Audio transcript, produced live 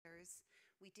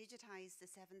We digitised the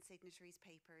 7 signatories'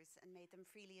 papers and made them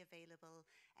freely available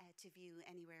to view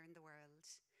anywhere in the world.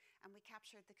 And we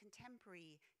captured the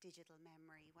contemporary digital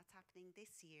memory, what's happening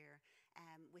this year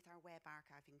with our web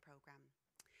archiving programme.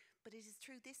 But it is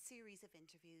through this series of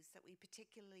interviews that we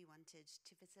particularly wanted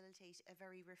to facilitate a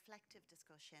very reflective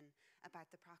discussion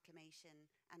about the Proclamation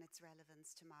and its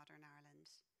relevance to modern Ireland.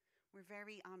 We're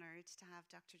very honoured to have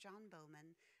Dr. John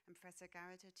Bowman and Professor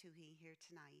Gearóid Tuathaigh here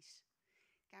tonight.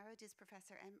 Gearóid is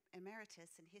Professor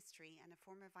Emeritus in History and a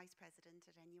former Vice President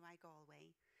at NUI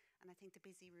Galway. And I think the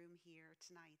busy room here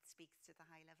tonight speaks to the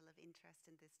high level of interest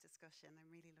in this discussion. I'm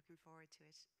really looking forward to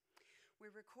it.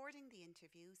 We're recording the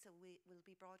interview, so we will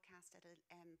be broadcast at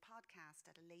a podcast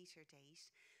at a later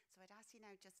date. So I'd ask you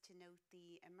now just to note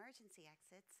the emergency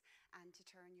exits and to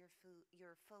turn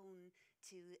your phone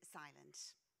to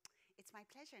silent. It's my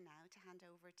pleasure now to hand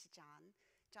over to John.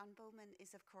 John Bowman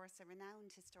is, of course, a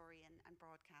renowned historian and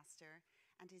broadcaster,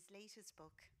 and his latest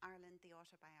book, Ireland, the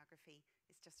Autobiography,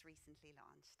 is just recently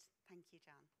launched. Thank you,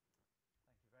 John.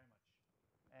 Thank you very much.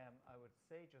 I would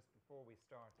say just before we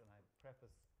start, and I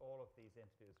preface all of these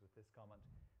interviews with this comment,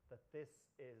 that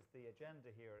the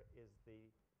agenda here is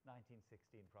the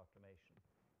 1916 Proclamation.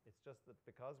 It's just that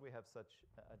because we have such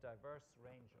a diverse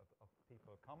range of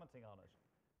people commenting on it,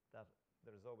 that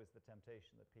there's always the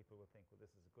temptation that people will think, well,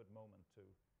 this is a good moment to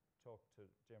talk to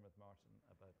Diarmuid Martin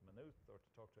about Maynooth or to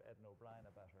talk to Edna O'Brien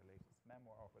about her latest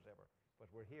memoir or whatever.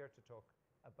 But we're here to talk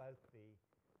about the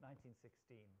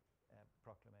 1916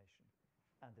 Proclamation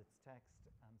and its text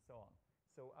and so on.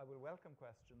 So I will welcome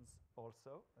questions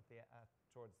also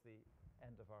towards the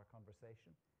end of our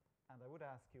conversation. And I would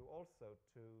ask you also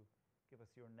to give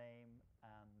us your name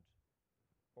and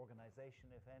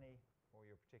organization, if any, or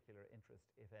your particular interest,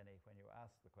 if any, when you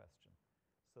ask the question,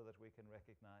 so that we can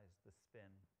recognize the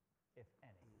spin, if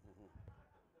any.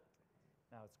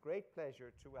 Now, it's a great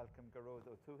pleasure to welcome Gearóid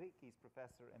Tuathaigh. He's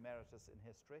Professor Emeritus in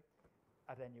History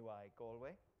at NUI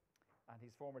Galway, and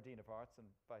he's former Dean of Arts and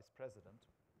Vice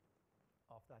President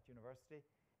of that university.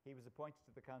 He was appointed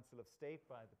to the Council of State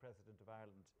by the President of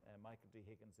Ireland, Michael D.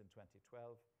 Higgins, in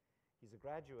 2012. He's a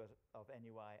graduate of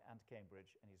NUI and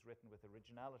Cambridge, and he's written with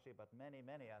originality about many,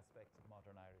 many aspects of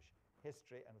modern Irish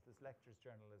history, and with his lectures,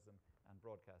 journalism, and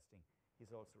broadcasting, he's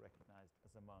also recognized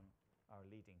as among our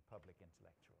leading public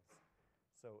intellectuals.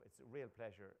 So it's a real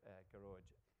pleasure, Gearóid,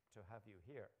 to have you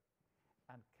here.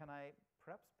 And can I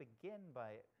perhaps begin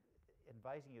by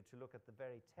inviting you to look at the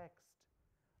very text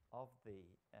of the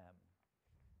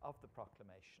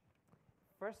Proclamation?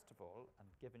 First of all, and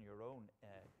given your own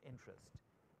interest,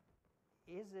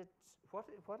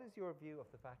 what is your view of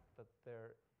the fact that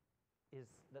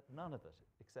none of it,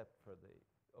 except for the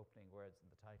opening words in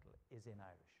the title, is in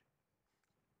Irish?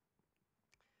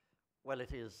 Well,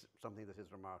 it is something that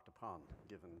is remarked upon,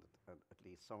 given that at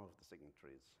least some of the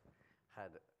signatories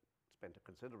had spent a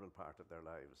considerable part of their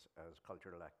lives as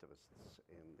cultural activists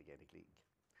in the Gaelic League,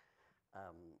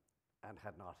 and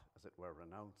had not, as it were,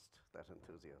 renounced that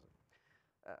enthusiasm.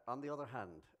 On the other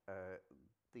hand,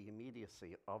 the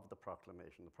immediacy of the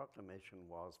Proclamation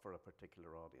was for a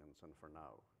particular audience and for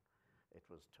now. It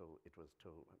was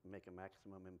to make a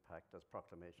maximum impact, as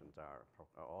proclamations are.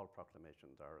 All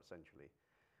proclamations are essentially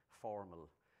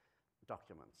formal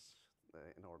documents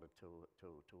in order to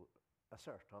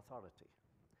assert authority.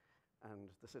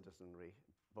 And the citizenry,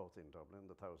 both in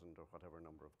Dublin, the 1,000 or whatever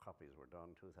number of copies were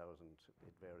done, 2,000,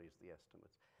 it varies the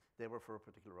estimates, they were for a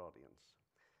particular audience.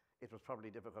 It was probably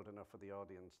difficult enough for the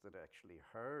audience that actually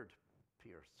heard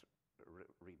Pearse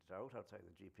read it out outside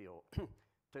the GPO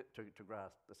to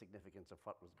grasp the significance of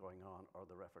what was going on or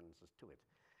the references to it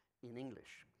in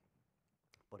English.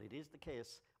 But it is the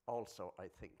case also, I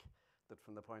think, that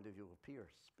from the point of view of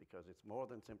Pearse, because it's more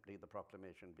than simply the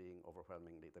Proclamation being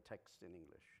overwhelmingly the text in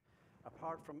English,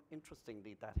 apart from,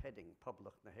 interestingly, that heading,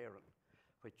 Public na hÉireann,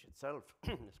 which itself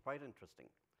is quite interesting,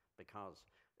 because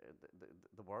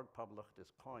the word public is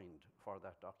coined for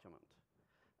that document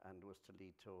and was to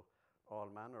lead to all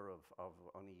manner of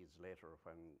unease later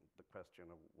when the question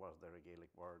of was there a Gaelic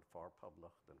word for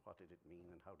public, then what did it mean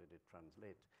and how did it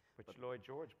translate? Which but Lloyd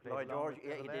George played. Lloyd George,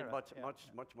 yeah, he did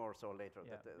much more so later,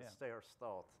 that the Stairs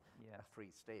thought a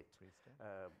free state.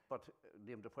 But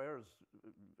Liam de Poir's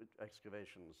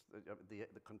excavations,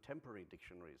 the contemporary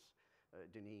dictionaries,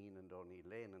 Dineen and O'Neill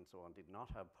Lane and so on, did not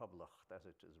have public as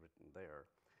it is written there,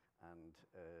 and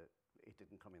it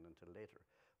didn't come in until later.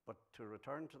 But to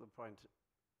return to the point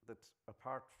that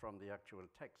apart from the actual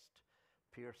text,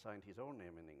 Pearse signed his own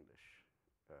name in English.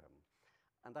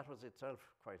 And that was itself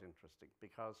quite interesting,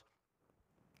 because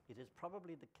it is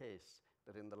probably the case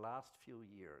that in the last few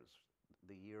years,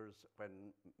 the years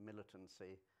when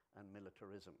militancy and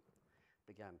militarism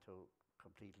began to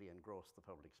completely engross the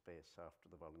public space after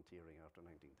the volunteering after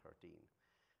 1913.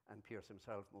 And Pearse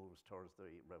himself moves towards the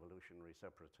revolutionary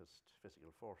separatist physical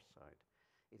force side.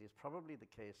 It is probably the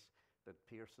case that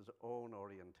Pearse's own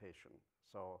orientation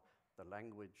saw the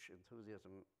language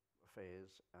enthusiasm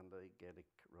phase and the Gaelic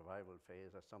revival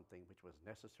phase as something which was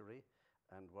necessary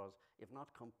and was, if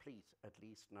not complete, at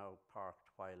least now parked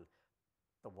while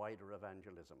the wider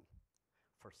evangelism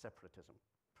for separatism,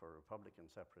 for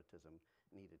Republican separatism,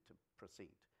 needed to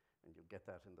proceed. And you get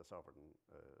that in the sovereign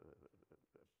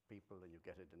people, and you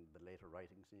get it in the later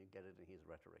writings, and you get it in his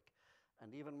rhetoric.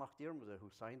 And even MacDiarmid,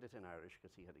 who signed it in Irish,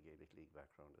 because he had a Gaelic League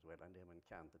background as well, and Eamon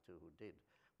Cant, the two who did.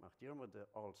 MacDiarmid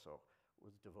also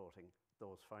was devoting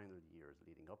those final years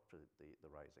leading up to the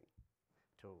Rising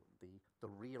to the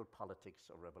real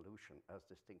politics of revolution as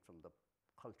distinct from the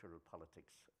cultural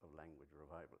politics of language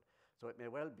revival. So it may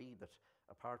well be that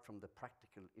apart from the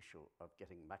practical issue of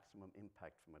getting maximum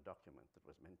impact from a document that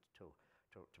was meant to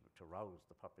rouse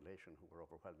the population who were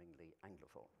overwhelmingly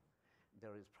Anglophone,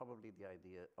 there is probably the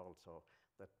idea also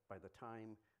that by the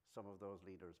time some of those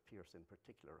leaders, Pearse in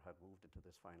particular, had moved into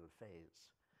this final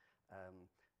phase,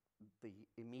 the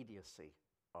immediacy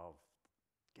of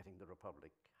getting the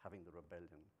Republic, having the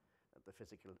rebellion, the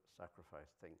physical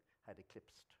sacrifice thing had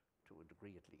eclipsed, to a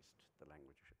degree at least, the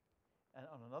language issue. And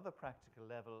on another practical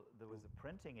level, there was a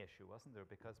printing issue, wasn't there?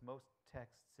 Because most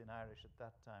texts in Irish at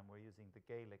that time were using the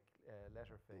Gaelic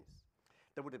letterface.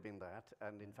 There would have been that,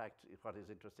 and in fact, what is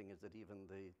interesting is that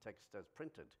even the text as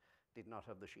printed did not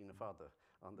have the Sheena Fada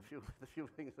on the few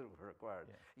things that were required.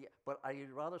 Yeah, but I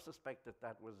rather suspect that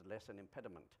that was less an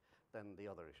impediment than the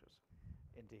other issues.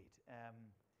 Indeed.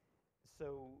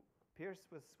 So Pearse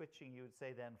was switching, you would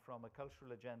say then, from a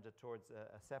cultural agenda towards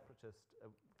a separatist,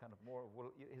 kind of more,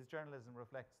 his journalism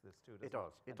reflects this too, doesn't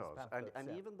it? It does.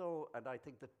 And even though, and I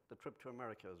think that the trip to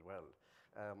America as well,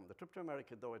 the trip to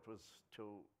America, though it was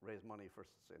to raise money for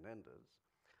Sinendas,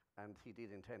 and he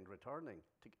did intend returning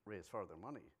to raise further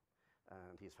money,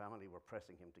 and his family were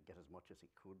pressing him to get as much as he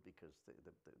could because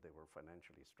they were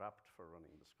financially strapped for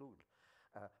running the school.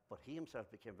 But he himself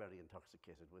became very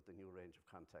intoxicated with the new range of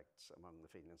contacts among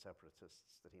the Fenian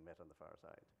separatists that he met on the far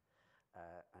side.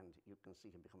 And you can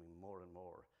see him becoming more and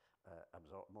more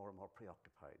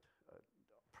preoccupied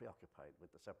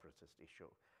with the separatist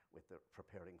issue, with the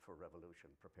preparing for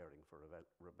revolution, preparing for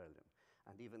rebellion.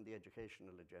 And even the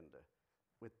educational agenda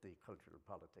with the cultural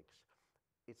politics.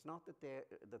 It's not that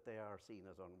they are seen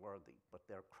as unworthy, but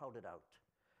they're crowded out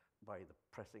by the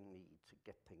pressing need to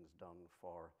get things done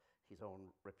for his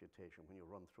own reputation when you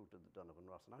run through to the Donovan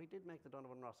Rossa. Now, he did make the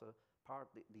Donovan Rossa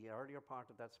part, the earlier part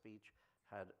of that speech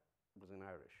was in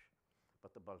Irish,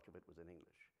 but the bulk of it was in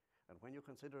English. And when you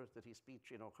consider that his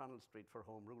speech in O'Connell Street for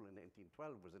Home Rule in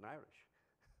 1812 was in Irish,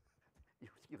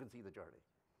 you can see the journey.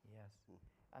 Yes.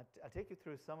 I'll take you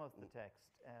through some of the text.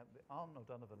 On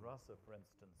O'Donovan Rossa, for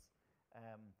instance,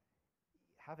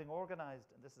 having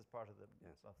organised, and this is part of the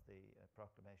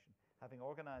proclamation, having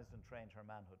organised and trained her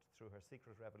manhood through her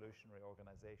secret revolutionary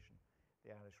organisation,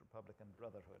 the Irish Republican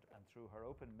Brotherhood, and through her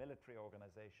open military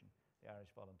organisation, the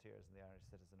Irish Volunteers and the Irish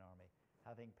Citizen Army,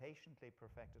 having patiently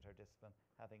perfected her discipline,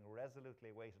 having resolutely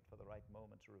waited for the right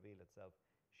moment to reveal itself,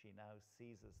 she now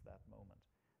seizes that moment.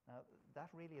 Now,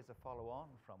 that really is a follow-on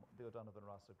from the O'Donovan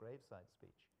Rossa graveside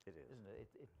speech. It is. Isn't it?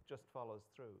 It just follows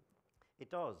through.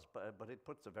 It does, but it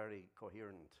puts a very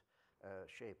coherent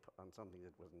shape on something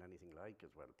that wasn't anything like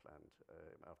as well planned.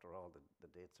 After all, the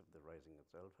dates of the Rising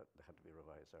itself had to be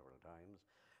revised several times.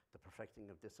 The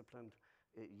perfecting of discipline,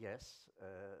 yes,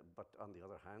 but on the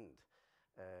other hand,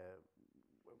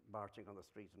 marching on the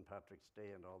street on Patrick's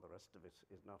Day and all the rest of it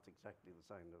is not exactly the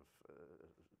sign of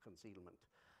concealment.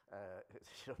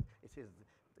 It is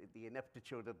the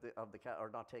ineptitude of or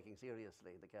not taking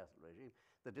seriously the castle regime.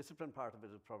 The discipline part of it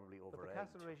is probably over-egged. But the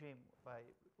castle regime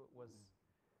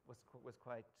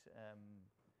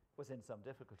was in some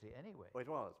difficulty anyway. Well, it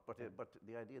was, but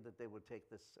the idea that they would take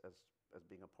this as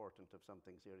being a portent of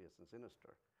something serious and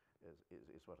sinister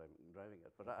is what I'm driving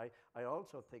at. But I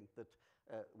also think that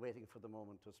waiting for the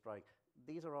moment to strike,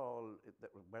 these are all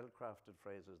well-crafted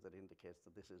phrases that indicates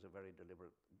that this is a very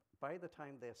deliberate. By the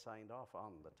time they signed off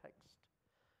on the text,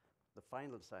 the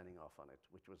final signing off on it,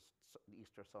 which was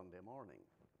Easter Sunday morning,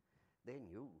 they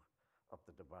knew of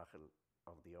the debacle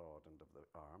of the Ord and of the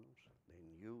arms. They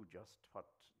knew just what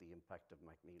the impact of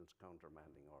MacNeill's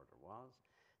countermanding order was.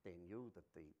 They knew that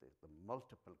the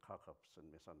multiple cock-ups and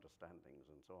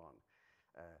misunderstandings and so on.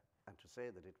 And to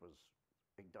say that it was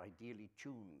ideally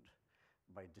tuned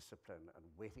by discipline and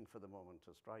waiting for the moment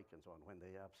to strike and so on, when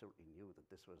they absolutely knew that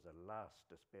this was the last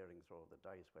despairing throw of the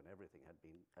dice, when everything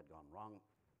had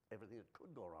everything that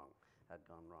could go wrong had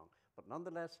gone wrong. But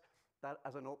nonetheless, that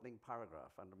as an opening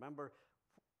paragraph, and remember,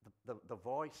 the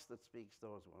voice that speaks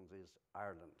those ones is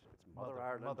Ireland. It's Mother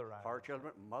Ireland, her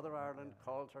children. Mother Ireland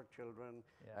calls her children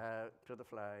to the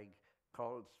flag,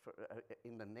 calls for,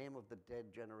 in the name of the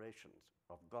dead generations,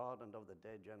 of God and of the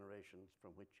dead generations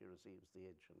from which she receives the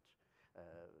ancient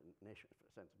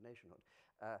sense of nationhood.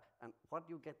 And what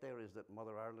you get there is that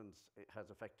Mother Ireland has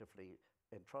effectively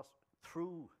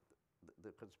through the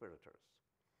conspirators,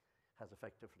 has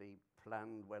effectively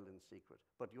planned well in secret.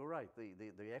 But you're right,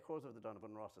 the echoes of the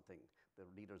Donovan Rossa thing, the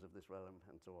leaders of this realm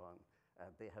and so on,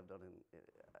 they have done,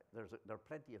 there are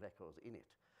plenty of echoes in it.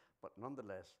 But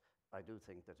nonetheless, I do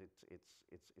think that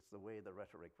it's the way the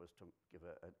rhetoric was to give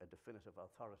a definitive,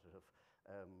 authoritative,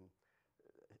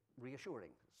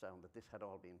 reassuring sound that this had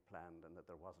all been planned and that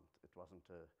it wasn't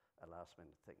a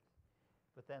last-minute thing.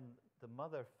 But then the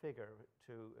mother figure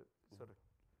to sort of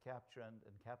capture and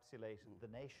encapsulate the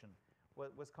nation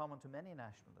was common to many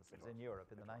nationalisms in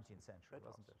Europe in the 19th century,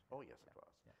 wasn't it? Oh, yes, it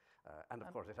was. Yeah. And of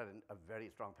course, it had a very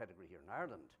strong pedigree here in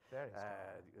Ireland. Very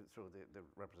strong. Through the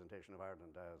representation of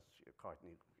Ireland as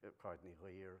Courtney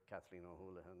Royer, Kathleen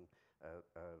O'Houlihan,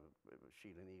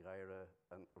 Sheila Ní Ghaire,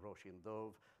 and Roisin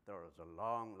Dove. There was a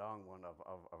long, long one of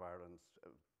Ireland's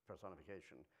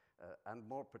personification, and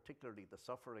more particularly the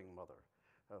suffering mother,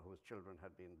 whose children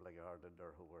had been blackguarded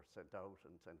or who were sent out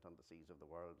and sent on the seas of the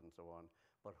world and so on,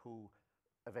 but who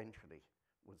eventually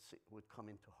would come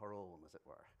into her own, as it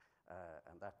were.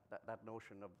 And that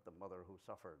notion of the mother who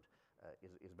suffered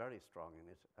is very strong in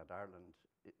it. At Ireland,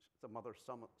 the mother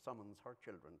summons her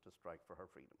children to strike for her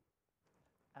freedom.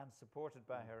 And supported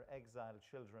by her exiled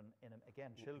children,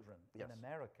 children in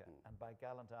America and by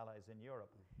gallant allies in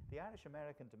Europe. The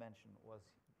Irish-American dimension was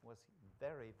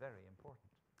very, very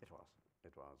important. It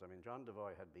was. I mean, John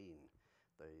Devoy had been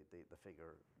the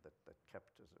figure that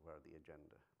kept, as it were, the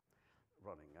agenda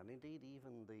running. And indeed,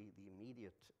 even the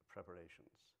immediate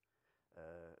preparations,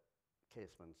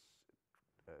 Casement's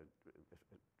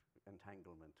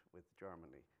entanglement with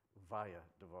Germany via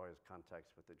Devoy's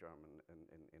contacts with the German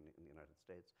in the United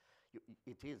States.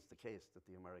 It is the case that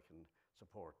the American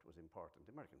support was important.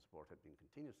 The American support had been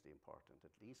continuously important,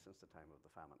 at least since the time of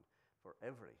the famine, for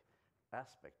every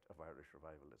aspect of Irish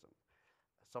revivalism.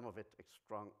 Some of it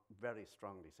very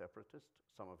strongly separatist,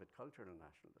 some of it cultural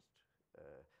nationalist.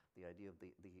 The idea of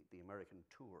the American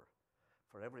tour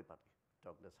for everybody.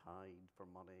 Douglas Hyde for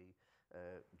money,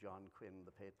 John Quinn,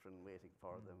 the patron, waiting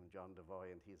for them, John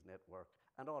Devoy and his network,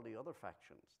 and all the other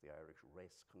factions, the Irish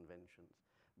race conventions.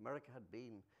 America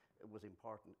was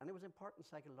important, and it was important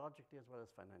psychologically as well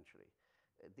as financially.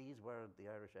 These were the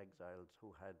Irish exiles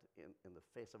who had, in the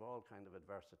face of all kind of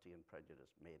adversity and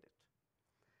prejudice, made it.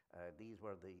 These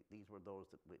were those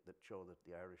that show that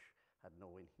the Irish had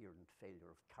no inherent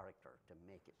failure of character to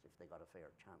make it if they got a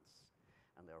fair chance.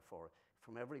 And therefore,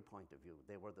 from every point of view,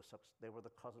 they were the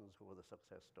cousins who were the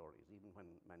success stories, even when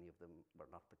many of them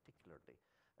were not particularly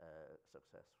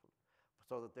successful.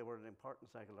 So that they were an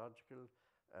important psychological,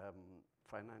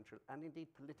 financial, and indeed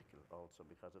political also,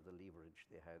 because of the leverage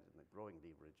they had, and the growing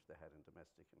leverage they had in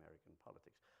domestic American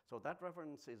politics. So that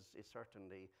reference is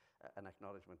certainly an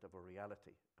acknowledgement of a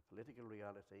reality, a political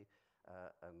reality,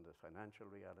 and a financial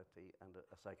reality, and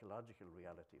a psychological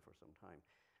reality for some time.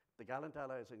 The gallant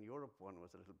allies in Europe one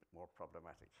was a little bit more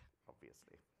problematic,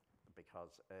 obviously,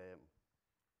 because.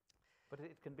 But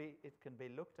it can be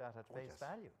looked at face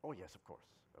value. Oh yes, of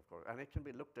course, and it can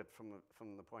be looked at from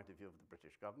the point of view of the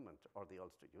British government or the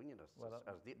Ulster Unionists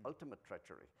as the ultimate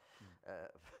treachery,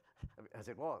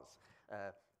 as it was.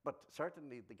 But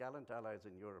certainly the gallant allies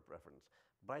in Europe reference.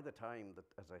 By the time that,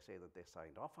 as I say, that they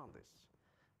signed off on this,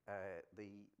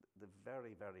 the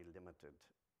very, very limited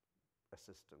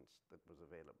assistance that was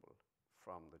available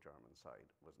from the German side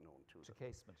was known to them.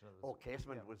 Casement.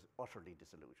 Casement was utterly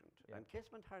disillusioned. Yeah. And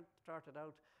Casement had started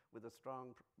out with a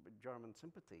strong German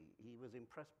sympathy. He was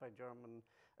impressed by German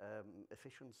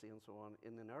efficiency and so on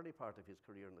in an early part of his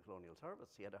career in the colonial service.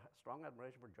 He had a strong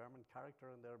admiration for German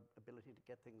character and their ability to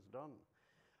get things done.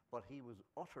 But he was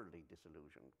utterly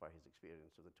disillusioned by his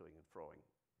experience of the toing and froing,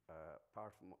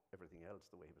 apart from everything else,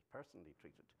 the way he was personally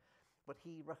treated. But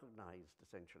he recognized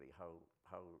essentially how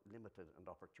limited and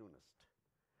opportunist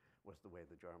was the way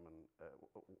the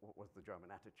German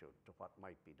attitude to what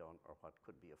might be done or what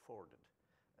could be afforded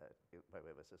by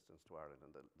way of assistance to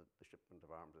Ireland, and the shipment of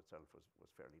arms itself was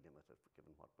fairly limited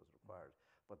given what was required.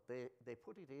 But they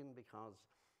put it in because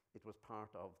it was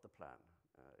part of the plan.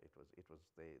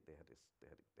 They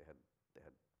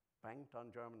had banked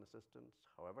on German assistance,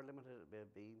 however limited it may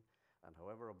have been, and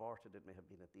however aborted it may have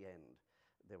been at the end.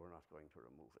 they were not going to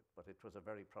remove it. But it was a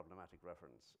very problematic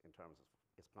reference in terms of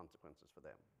its consequences for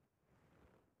them.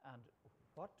 And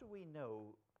what do we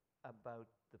know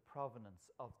about the provenance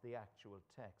of the actual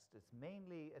text? It's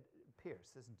mainly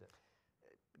Pearse, isn't it?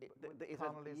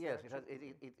 Yes,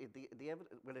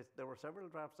 there were several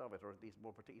drafts of it, or at least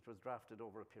more particularly, it was drafted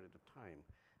over a period of time.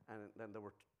 And then there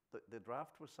were the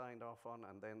draft was signed off on,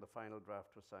 and then the final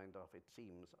draft was signed off, it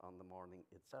seems, on the morning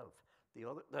itself.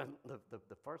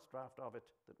 The first draft of it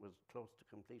that was close to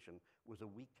completion was a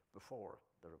week before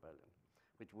the rebellion,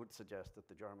 which would suggest that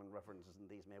the German references in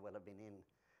these may well have been in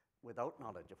without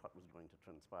knowledge of what was going to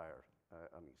transpire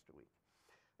on Easter week.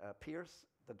 Pearse,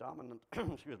 the dominant,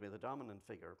 the dominant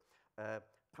figure.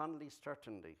 Connolly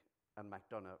certainly, and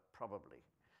MacDonagh probably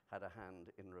had a hand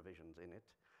in revisions in it.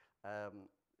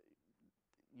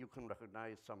 You can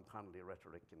recognise some Connolly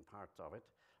rhetoric in parts of it.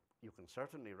 You can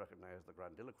certainly recognise the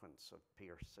grandiloquence of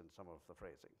Pearse in some of the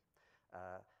phrasing.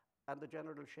 And the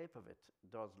general shape of it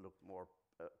does look more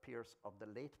Pearse of the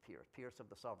late Pearse, Pearse of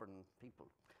the sovereign people.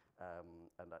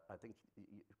 And I think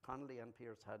Connolly and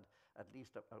Pearse had at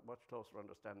least a much closer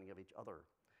understanding of each other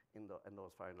in that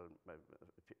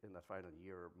final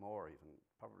year or more, even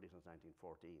probably since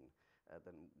 1914,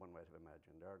 than one might have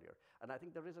imagined earlier. And I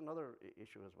think there is another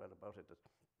issue as well about it. That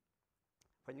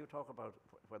when you talk about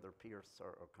whether Pearse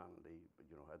or Connolly,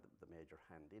 had the major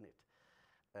hand in it,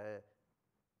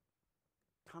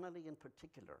 Connolly in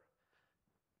particular,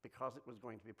 because it was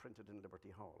going to be printed in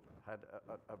Liberty Hall, had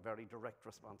a very direct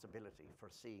responsibility for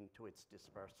seeing to its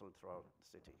dispersal throughout the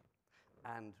city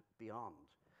and beyond.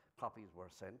 Copies were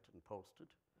sent and posted.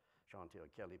 Sean T.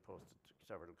 O'Kelly posted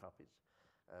several copies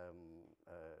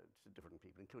to different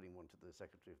people, including one to the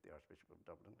Secretary of the Archbishop of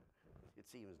Dublin. It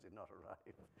seems did not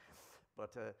arrive.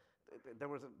 But there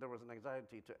was an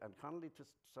anxiety and Connolly to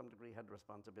some degree had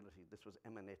responsibility. This was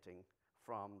emanating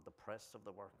from the press of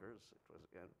the workers. It was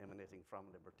emanating from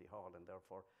Liberty Hall, and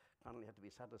therefore Connolly had to be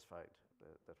satisfied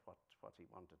that what he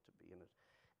wanted to be in it.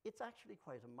 It's actually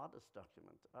quite a modest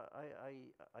document.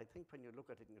 I think when you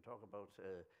look at it and you talk about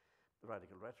the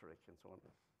radical rhetoric and so on,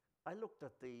 I looked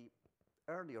at the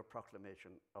earlier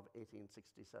proclamation of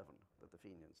 1867 that the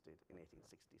Fenians did in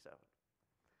 1867.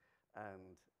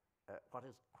 And what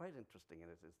is quite interesting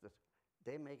in it is that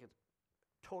they make it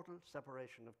total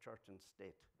separation of church and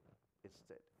state. It's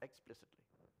said explicitly,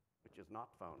 which is not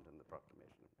found in the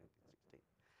proclamation of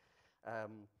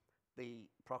 1916. The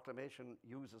proclamation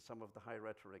uses some of the high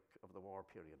rhetoric of the war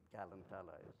period, gallant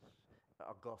allies,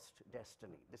 august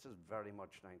destiny. This is very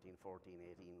much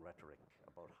 1914-18 rhetoric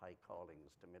about high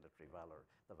callings to military valor,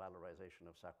 the valorization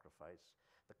of sacrifice,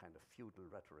 the kind of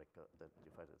feudal rhetoric that you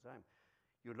find at the time.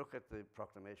 You look at the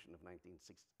proclamation of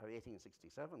 1867,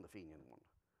 the Fenian one,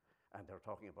 and they're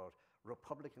talking about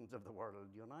Republicans of the world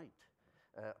unite.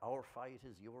 Our fight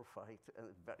is your fight.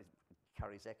 It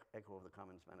carries echo of the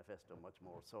Commons Manifesto much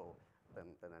more so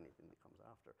than anything that comes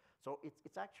after. So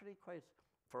it's actually quite,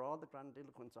 for all the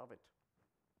grandiloquence of it,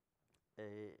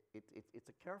 it's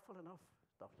a careful enough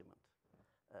document.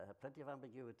 Plenty of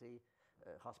ambiguity,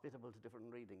 hospitable to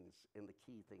different readings in the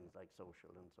key things like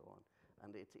social and so on.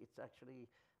 And it's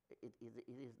actually, it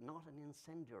is not an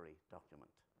incendiary document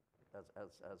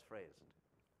as phrased.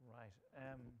 Right.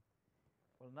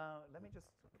 Well, now, let me just,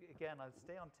 again, I'll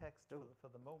stay on text for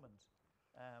the moment.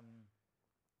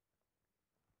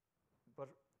 But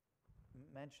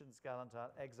mentions gallant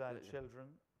exiled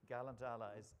children, gallant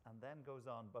allies, and then goes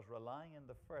on, but relying in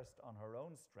the first on her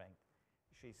own strength,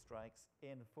 she strikes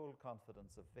in full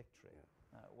confidence of victory.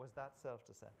 Yeah. Was that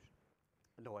self-deception?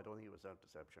 No, I don't think it was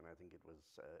self-deception. I think it was,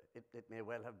 it may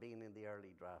well have been in the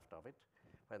early draft of it,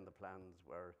 when the plans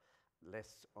were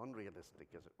less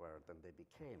unrealistic, as it were, than they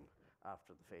became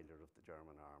after the failure of the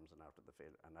German arms and after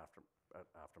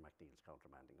MacNeill's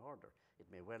countermanding order. It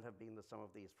may well have been that some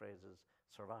of these phrases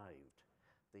survived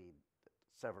the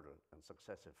several and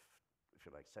successive, if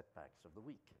you like, setbacks of the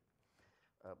week.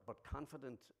 But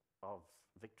confident of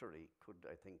victory could,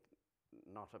 I think,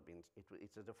 not have been,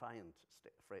 it's a defiant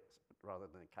phrase rather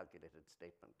than a calculated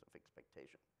statement of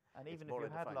expectation. And even if you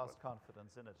had lost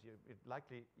confidence in it,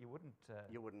 you wouldn't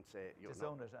say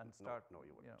disown it and start. No,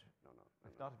 you wouldn't. No.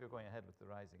 If not, if you're going ahead with the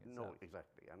rising itself. No,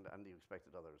 exactly, and you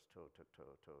expected others to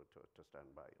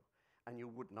stand by you, and you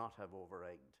would not have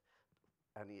over-egged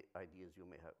any ideas you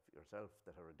may have yourself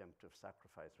that a redemptive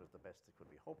sacrifice was the best that could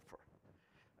be hoped for.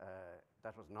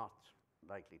 That was not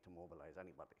likely to mobilize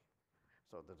anybody.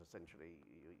 So that essentially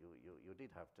you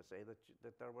did have to say that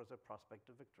there was a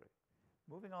prospect of victory.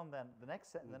 Moving on then, the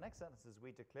next sentence is, we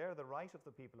declare the right of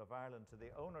the people of Ireland to the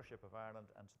ownership of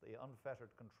Ireland and to the unfettered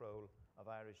control of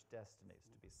Irish destinies,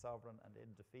 to be sovereign and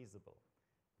indefeasible.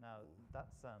 Now,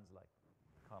 that sounds like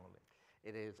Connolly.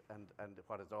 It is, and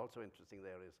what is also interesting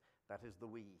there is that is the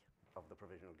we of the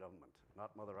provisional government,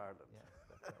 not Mother Ireland. Yes,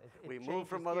 that's right. We move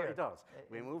from Mother. gear. It does.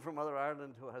 We move from Mother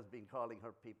Ireland, who has been calling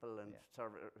her people and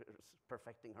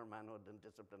perfecting her manhood and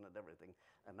discipline and everything,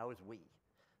 and now it's we.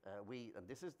 And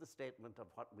this is the statement of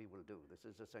what we will do. This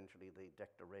is essentially the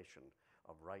declaration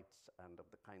of rights and of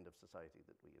the kind of society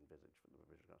that we envisage for the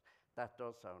provisional government. That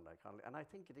does sound like Connolly, and I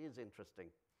think it is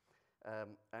interesting.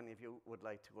 And if you would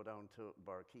like to go down to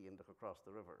Barkey and look across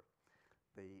the river,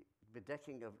 the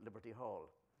bedecking of Liberty Hall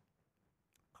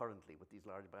currently with these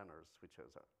large banners, which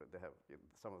they have,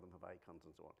 some of them have icons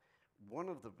and so on. One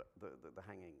of the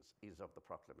hangings is of the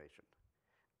Proclamation,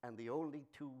 and the only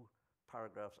two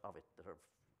paragraphs of it that are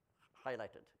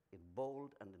highlighted in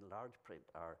bold and in large print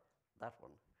are that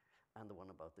one and the one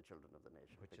about the children of the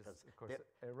nation, which is, of course,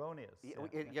 erroneous.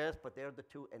 Yes, but they're the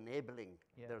two enabling.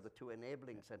 Yes. They're the two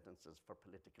enabling sentences for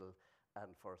political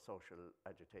and for social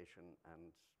agitation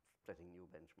and setting new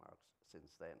benchmarks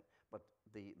since then. But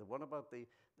the one about the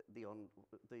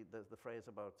phrase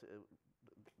about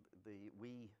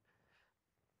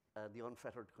the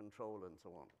unfettered control and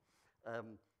so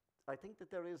on. I think that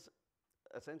there is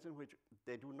a sense in which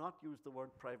they do not use the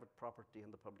word private property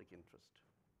in the public interest,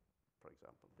 for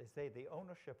example. They say the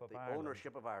ownership of The Ireland.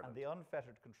 ownership of Ireland. And the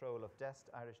unfettered control of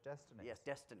Irish destinies. Yes,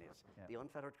 destinies. Yeah. The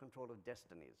unfettered control of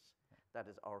destinies. That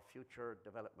is our future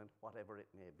development, whatever it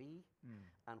may be,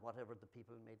 and whatever the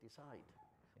people may decide.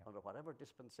 Under whatever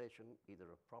dispensation,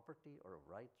 either of property or of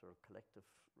rights or collective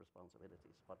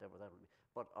responsibilities, whatever that will be.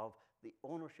 But of the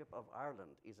ownership of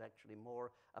Ireland is actually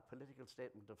more a political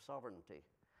statement of sovereignty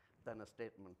than a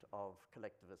statement of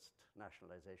collectivist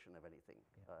nationalization of anything.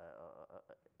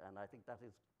 And I think that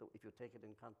is, if you take it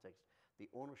in context, the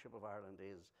ownership of Ireland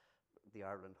is the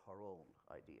Ireland her own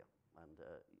idea. And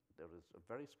there is a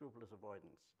very scrupulous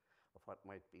avoidance of what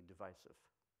might be divisive,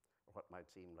 or what might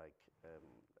seem like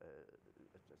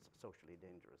socially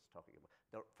dangerous talking about.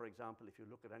 There, for example, if you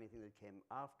look at anything that came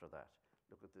after that,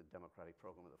 look at the democratic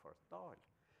program of the first Dáil,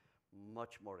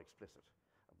 much more explicit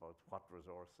about what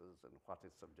resources and what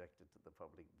is subjected to the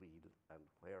public weal and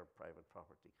where private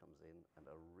property comes in, and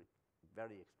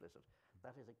very explicit.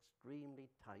 That is extremely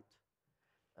tight,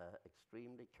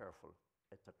 extremely careful.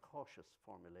 It's a cautious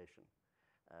formulation,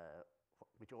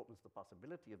 which opens the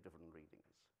possibility of different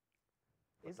readings.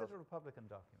 Is it a Republican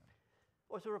document?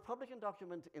 Well, it's a Republican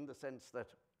document in the sense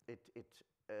that it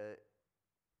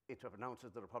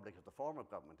announces the Republic as the form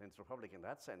of government, and it's Republic in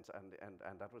that sense,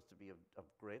 and that was to be of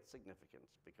great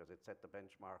significance because it set the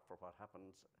benchmark for what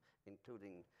happens,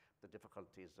 including the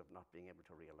difficulties of not being able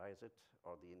to realize it,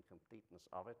 or the incompleteness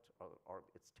of it, or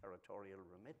its territorial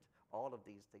remit. All of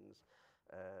these things,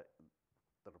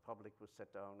 the Republic was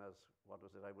set down as, what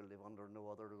was it, I will live under no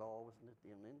other law, wasn't it,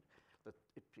 that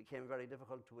it became very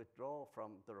difficult to withdraw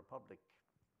from the Republic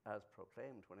as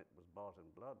proclaimed when it was bought in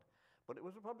blood. But it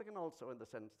was Republican also in the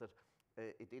sense that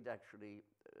it did actually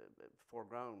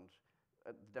foreground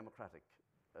democratic,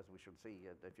 as we shall see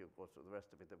if you go through the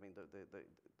rest of it. I mean,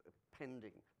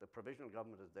 the provisional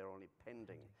government is there only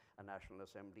pending a National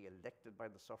Assembly elected by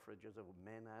the suffrages of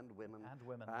men and women. And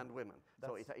women.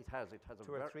 So it has a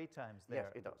two or three times there.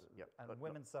 Yes, it does. Yeah. And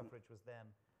women's suffrage was then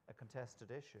a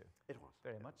contested issue. It was.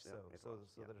 Very much so. So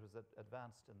that it was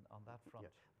advanced on that front.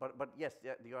 Yeah. But yes,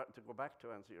 to go back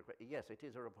to answer your question, yes, it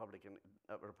is a Republican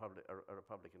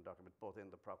document, both in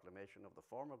the proclamation of the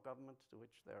form of government to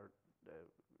which they're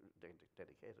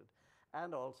dedicated,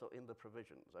 and also in the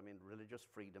provisions. I mean, religious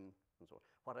freedom and so on.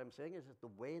 What I'm saying is that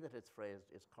the way that it's phrased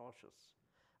is cautious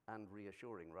and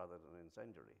reassuring rather than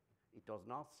incendiary. It does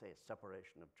not say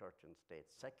separation of church and state.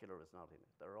 Secular is not in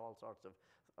it. There are all sorts of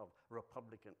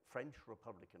French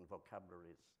Republican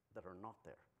vocabularies that are not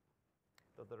there.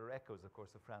 Though there are echoes, of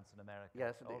course, of France and America.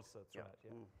 Yes, indeed. Also throughout.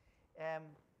 Yeah.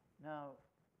 Now,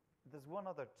 there's one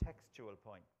other textual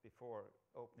point before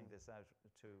opening this out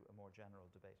to a more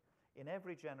general debate. In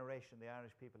every generation, the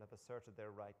Irish people have asserted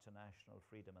their right to national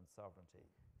freedom and sovereignty.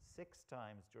 6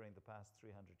 times during the past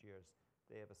 300 years,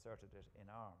 they have asserted it in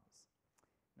arms.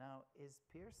 Now,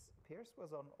 Pearse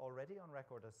was already on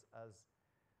record as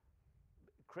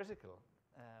critical.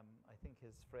 I think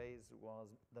his phrase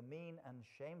was the mean and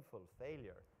shameful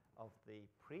failure of the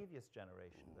previous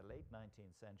generation, the late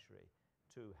 19th century,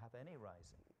 to have any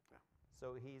rising. Yeah.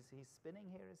 So he's spinning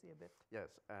here, is he a bit?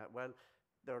 Yes. Well,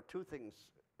 there are two things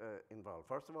involved.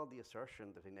 First of all, the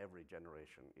assertion that in every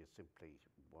generation is simply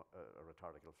a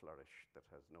rhetorical flourish that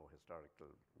has no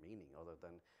historical meaning other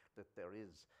than that there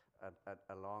is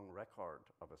a long record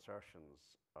of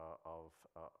assertions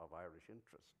of Irish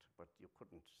interest, but you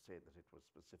couldn't say that it was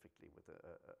specifically with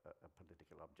a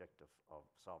political objective of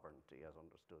sovereignty as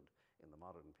understood in the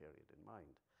modern period in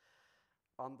mind.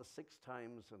 On the Six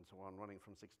Times and so on, running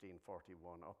from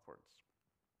 1641 upwards,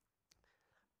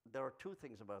 there are two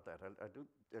things about that.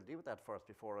 I'll deal with that first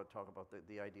before I talk about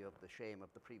the idea of the shame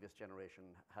of the previous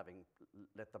generation having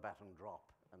let the baton drop,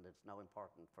 and it's now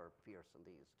important for Pearse and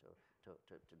these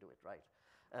to do it right.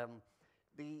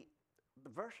 The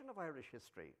version of Irish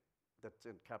history that's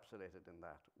encapsulated in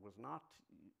that was not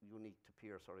unique to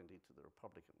Pearse or indeed to the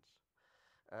Republicans.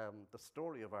 The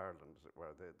story of Ireland, as it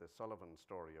were, the Sullivan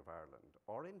story of Ireland,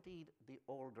 or indeed the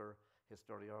older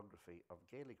historiography of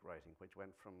Gaelic writing, which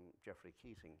went from Geoffrey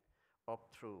Keating up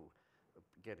through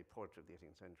Gaelic poetry of the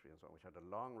 18th century and so on, which had a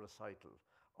long recital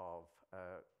of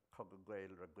Cogad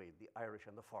Gael or Gael, the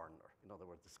Irish and the foreigner. In other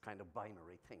words, this kind of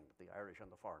binary thing, the Irish and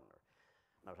the foreigner.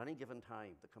 Now, at any given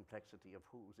time, the complexity of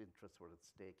whose interests were at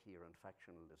stake here and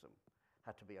factionalism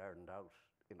had to be ironed out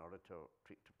in order to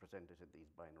present it in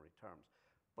these binary terms.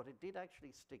 But it did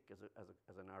actually stick as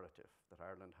a narrative that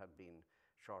Ireland had been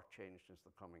shortchanged since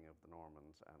the coming of the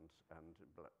Normans and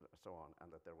so on,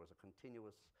 and that there was a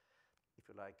continuous, if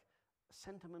you like,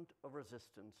 sentiment of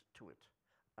resistance to it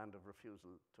and of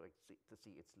refusal to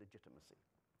see its legitimacy.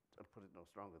 I'll put it no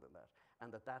stronger than that.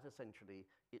 And that essentially,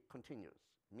 it continues,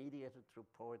 mediated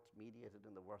through poets, mediated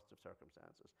in the worst of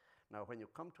circumstances. Now, when you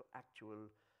come to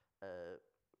actual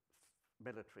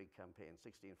military campaign,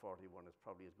 1641 is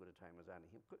probably as good a time as any.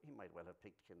 He might well have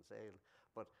picked Kinsale,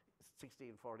 but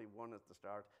 1641 at the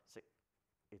start,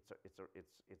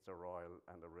 it's a royal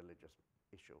and a religious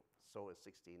issue. So is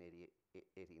 1689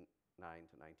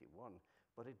 to 91.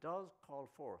 But it does call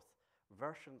forth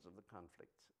versions of the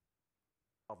conflict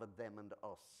of a them and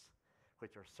us,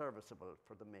 which are serviceable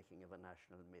for the making of a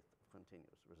national myth of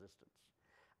continuous resistance.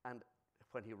 And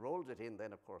when he rolls it in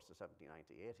then, of course, to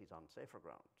 1798, he's on safer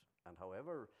ground. And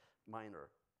however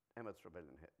minor Emmet's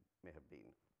Rebellion may have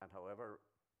been, and however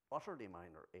utterly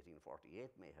minor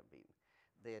 1848 may have been,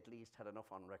 they at least had enough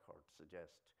on record to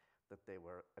suggest that they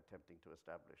were attempting to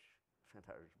establish an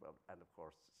Irish Republic, and of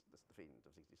course, the feelings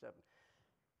of 67.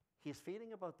 His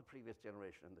feeling about the previous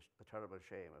generation and the terrible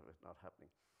shame of it not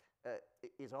happening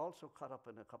is also caught up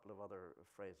in a couple of other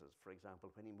phrases. For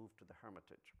example, when he moved to the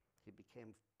Hermitage, he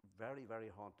became very, very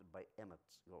haunted by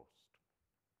Emmet's ghost.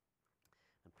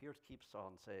 And Pearse keeps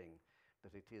on saying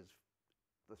that it is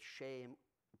the shame,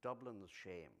 Dublin's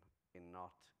shame in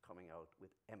not coming out with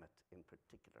Emmet in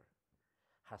particular,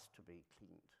 has to be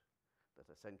cleaned. That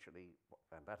essentially,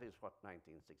 and that is what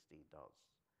 1960 does.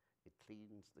 It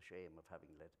cleans the shame of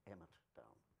having let Emmet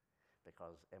down,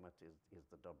 because Emmet is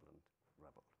the Dublin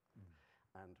rebel.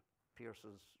 And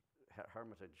Pearse's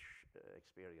Hermitage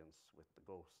experience with the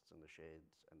ghosts and the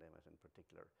shades, and Emmet in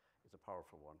particular, is a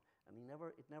powerful one. And it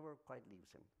never quite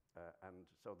leaves him. And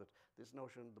so that this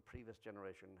notion the previous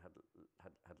generation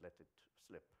had let it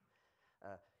slip.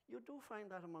 You do find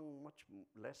that among much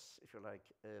less, if you like,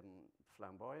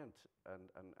 flamboyant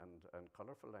and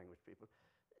colourful language people.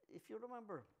 If you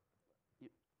remember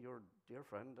your dear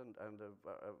friend and a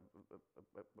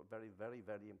very, very,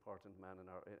 very important man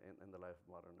in the life of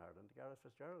modern Ireland,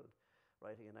 Gearóid,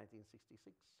 writing in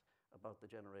 1966 about the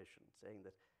generation, saying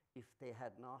that if they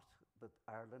had not, that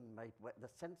Ireland might, the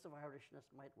sense of Irishness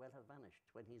might well have vanished,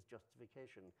 when his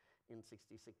justification in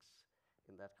 66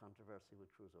 in that controversy with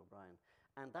Cruz O'Brien.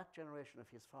 And that generation of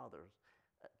his fathers,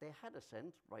 they had a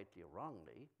sense, rightly or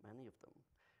wrongly, many of them,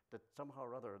 that somehow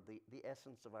or other the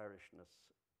essence of Irishness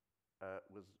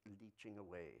was leaching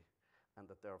away, and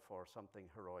that therefore something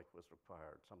heroic was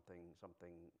required, something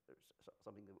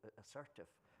assertive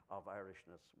of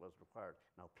Irishness was required.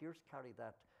 Now, Pearse carried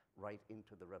that right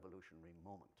into the revolutionary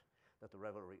moment, that the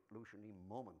revolutionary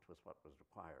moment was what was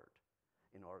required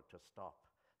in order to stop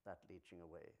that leaching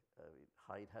away.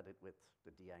 Hyde had it with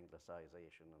the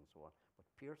de-Anglicization and so on, but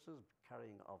Pearse's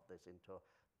carrying of this into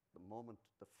the moment,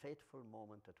 the fateful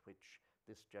moment at which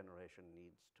this generation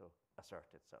needs to assert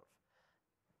itself,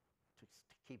 to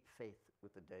keep faith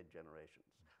with the dead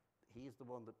generations. He's the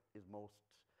one that is most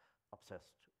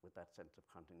obsessed with that sense of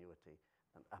continuity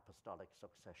and apostolic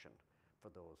succession for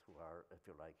those who are, if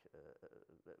you like,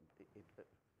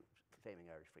 claiming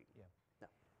Irish freedom. Yeah.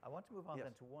 Yeah. I want to move on Yes.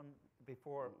 then to one,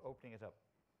 before opening it up,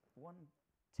 one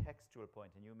textual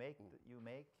point, and you make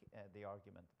the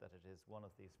argument that it is one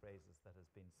of these phrases that has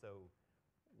been so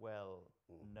well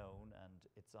known, and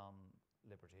it's on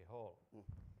Liberty Hall.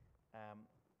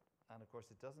 And of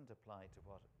course, it doesn't apply to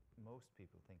what most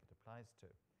people think it applies to.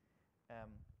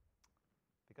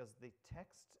 Because the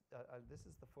text, this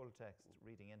is the full text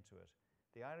reading into it.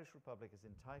 The Irish Republic is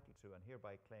entitled to and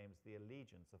hereby claims the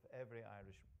allegiance of every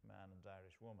Irish man and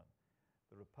Irish woman.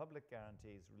 The Republic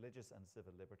guarantees religious and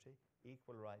civil liberty,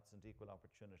 equal rights and equal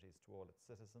opportunities to all its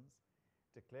citizens,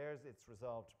 declares its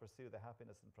resolve to pursue the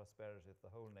happiness and prosperity of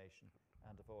the whole nation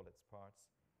and of all its parts,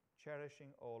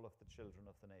 cherishing all of the children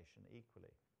of the nation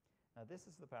equally. Now, this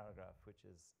is the paragraph which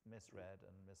is misread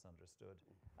and misunderstood,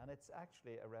 and it's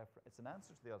actually it's an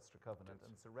answer to the Ulster Covenant,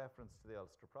 and it's a reference to the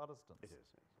Ulster Protestants. It is,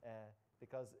 yes.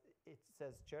 Because it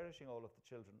says, cherishing all of the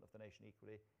children of the nation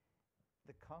equally.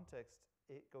 The context,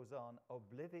 it goes on,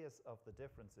 oblivious of the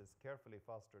differences carefully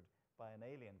fostered by an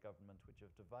alien government which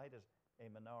have divided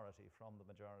a minority from the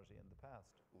majority in the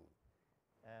past.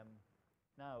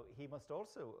 Now, he must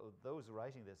also, those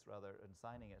writing this rather and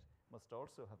signing it, must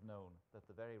also have known that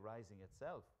the very rising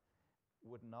itself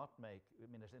would not make, I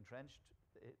mean, it entrenched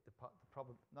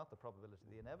not the probability,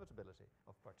 the inevitability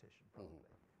of partition, probably,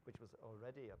 which was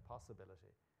already a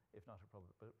possibility, if not a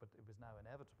probability, but it was now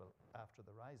inevitable after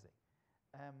the rising.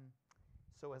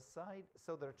 So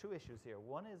there are two issues here.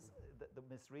 One is the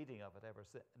misreading of it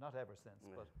not ever since,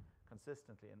 but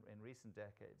consistently in recent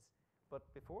decades. But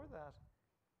before that,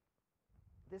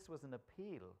 this was an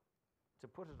appeal to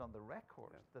put it on the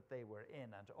record that they were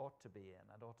in and ought to be in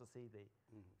and ought to see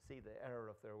the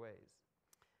error of their ways.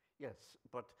 Yes,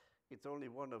 but it's only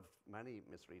one of many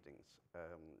misreadings.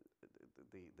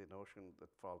 The notion that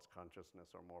false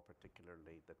consciousness, or more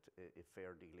particularly that if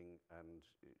fair dealing and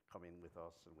come in with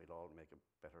us and we'll all make a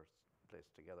better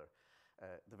place together.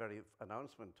 The very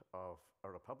announcement of a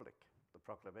republic, the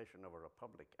proclamation of a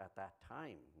republic at that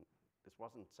time, this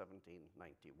wasn't 1791.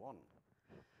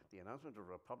 The announcement of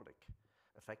a republic,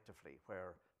 effectively,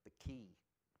 where the key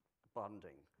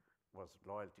bonding was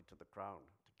loyalty to the crown,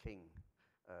 to king,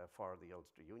 for the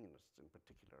Ulster Unionists in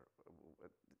particular.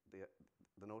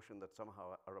 The notion that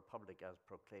somehow a republic as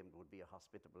proclaimed would be a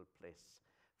hospitable place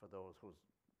for those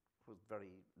whose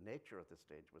very nature at this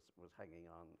stage was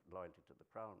hanging on loyalty to the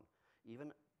crown,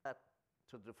 even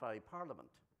to defy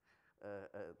Parliament.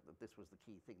 This was the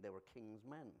key thing. They were king's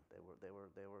men. They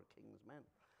were king's men.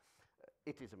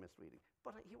 It is a misreading.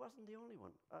 But he wasn't the only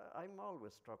one. I'm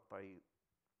always struck by,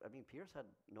 I mean, Pearse had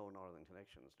no northern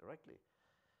connections directly.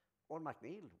 Owen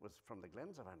MacNeill was from the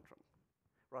Glens of Antrim.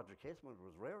 Roger Casement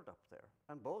was reared up there.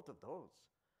 And both of those,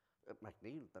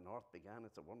 MacNeill, the north began,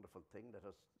 it's a wonderful thing, let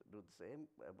us do the same,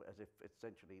 as if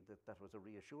essentially that was a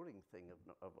reassuring thing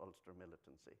of Ulster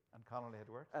militancy. And Connolly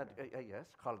had worked there? Yes,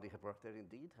 Connolly had worked there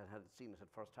indeed, and had seen it at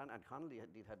first hand, and Connolly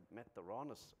indeed had met the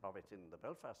rawness of it in the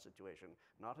Belfast situation,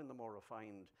 not in the more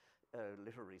refined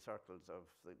literary circles of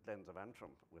the Glens of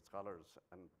Antrim, with scholars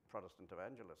and Protestant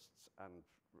evangelists and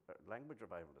language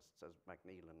revivalists, as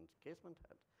MacNeill and Casement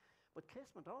had. But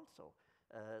Casement also,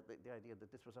 the idea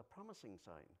that this was a promising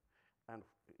sign, and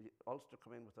Ulster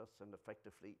come in with us, and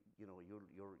effectively, you know,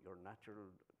 your natural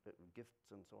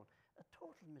gifts and so on. A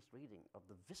total misreading of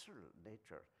the visceral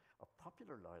nature of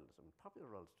popular loyalism, popular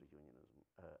Ulster Unionism,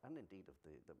 and indeed of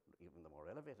even the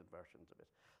more elevated versions of it.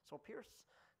 So Pearse,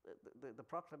 the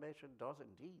proclamation does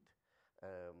indeed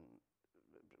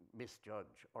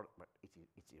misjudge, or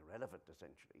it's irrelevant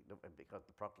essentially, because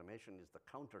the proclamation is the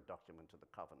counter document to the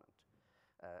covenant,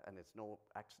 and it's no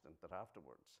accident that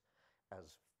afterwards,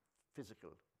 as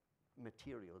physical,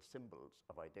 material symbols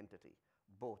of identity,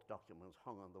 both documents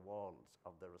hung on the walls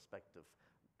of their respective,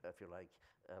 if you like,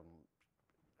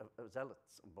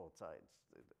 zealots on both sides.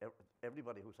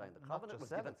 Everybody who signed the covenant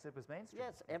was given. It was mainstream.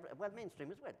 Yes,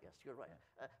 mainstream as well. Yes, you're right.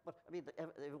 But I mean,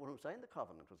 everyone who signed the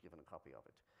covenant was given a copy of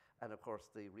it. And of course,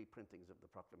 the reprintings of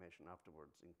the proclamation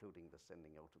afterwards, including the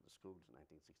sending out to the schools in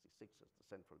 1966 as the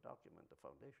central document, the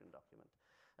foundation document,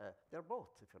 they're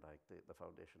both, if you like, the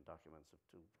foundation documents of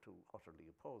two utterly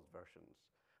opposed versions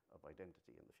of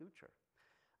identity in the future.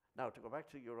 Now, to go back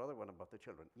to your other one about the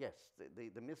children, yes,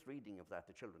 the misreading of that,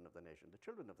 the children of the nation. The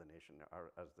children of the nation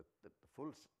are, as the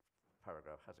full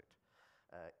paragraph has it,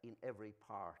 in every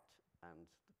part and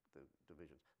the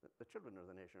divisions. The children of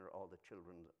the nation are all the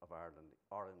children of Ireland,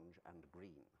 orange and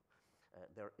green.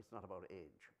 It's not about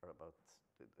age or about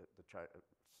the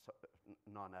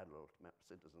non-adult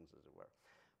citizens, as it were.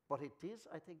 But it is,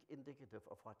 I think, indicative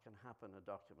of what can happen in a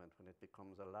document when it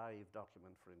becomes a live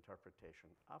document for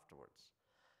interpretation afterwards.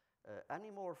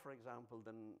 Any more, for example,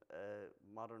 than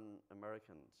modern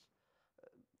Americans.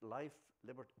 Life,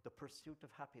 liberty, the pursuit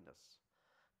of happiness,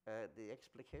 the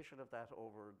explication of that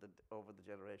over the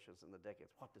generations and the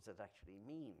decades. What does it actually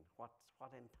mean? What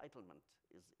entitlement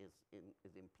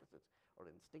is implicit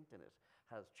or instinct in it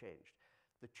has changed.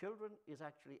 The children is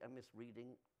actually a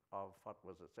misreading of what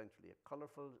was essentially a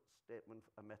colourful statement,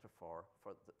 a metaphor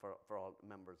for all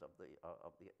members of the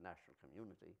national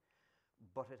community,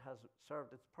 but it has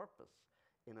served its purpose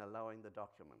in allowing the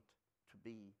document to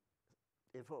be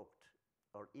evoked,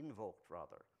 or invoked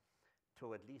rather,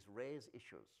 to at least raise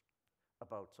issues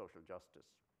about social justice,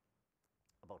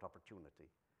 about opportunity,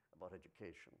 about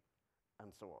education, and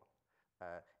so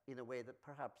on, in a way that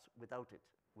perhaps without it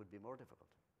would be more difficult.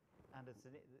 And it's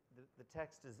the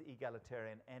text is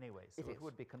egalitarian anyway, so it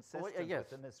would be yes. consistent with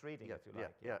the misreading, Yes, if you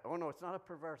like. yeah. Oh no, it's not a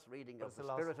perverse reading But of the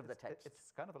spirit of the text.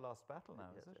 It's kind of a lost battle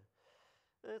now, Yes, is it?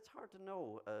 It's hard to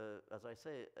know. As I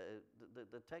say,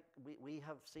 we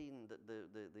have seen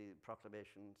the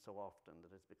proclamation so often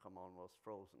that it's become almost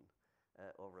frozen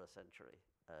over a century.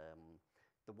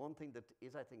 The one thing that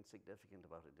is, I think, significant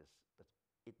about it is that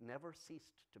it never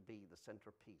ceased to be the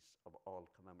centerpiece of all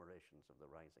commemorations of the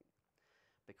Rising,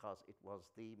 because it was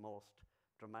the most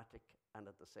dramatic and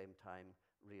at the same time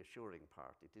reassuring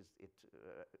part.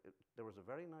 There was a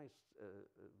very nice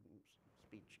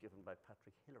speech given by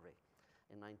Patrick Hillary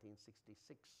in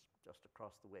 1966, just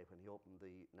across the way when he opened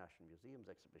the National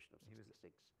Museum's exhibition of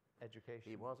 '66. Education.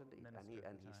 He was indeed, Minister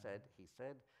and he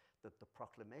said that the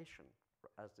proclamation,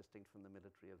 as distinct from the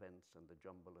military events and the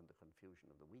jumble and the confusion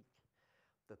of the week,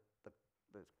 that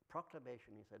the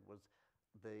proclamation, he said, was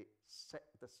the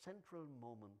central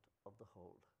moment of the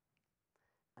whole,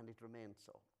 and it remained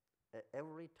so.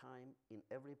 Every time, in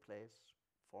every place,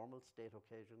 formal state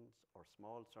occasions or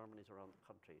small ceremonies around the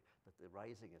country, that the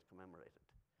Rising is commemorated.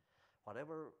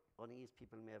 Whatever unease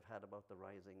people may have had about the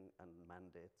Rising and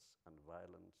mandates and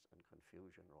violence and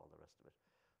confusion or all the rest of it,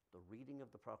 the reading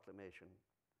of the proclamation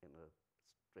in a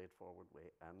straightforward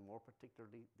way, and more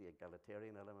particularly the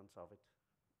egalitarian elements of it,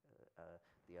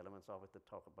 the elements of it that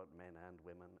talk about men and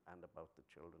women and about the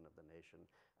children of the nation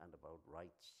and about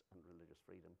rights and religious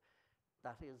freedom,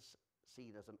 that is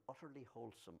seen as an utterly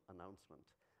wholesome announcement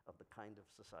of the kind of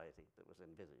society that was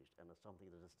envisaged, and it's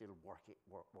something that is still worth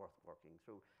working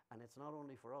through. And it's not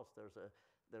only for us.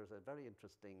 There's a very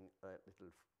interesting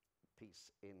little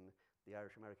piece in the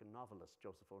Irish-American novelist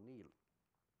Joseph O'Neill,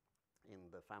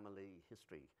 in the family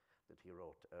history that he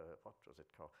wrote. What was it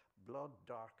called? Blood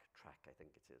Dark Track, I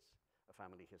think it is, a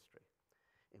family history,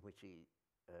 in which he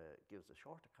gives a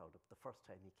short account of the first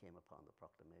time he came upon the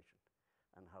proclamation,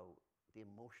 and how the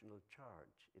emotional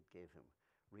charge it gave him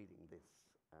reading this,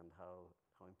 and how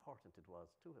important it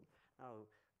was to him. Now,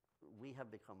 we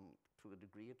have become, to a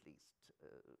degree at least,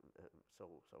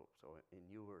 so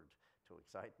inured to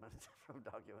excitement from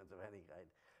documents of any kind.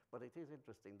 But it is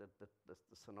interesting that the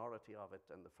sonority of it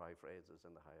and the five phrases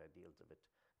and the high ideals of it,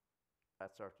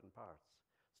 at certain parts,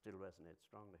 still resonates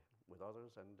strongly with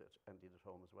others, and indeed at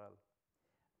home as well.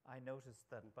 I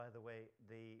noticed that, by the way,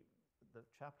 the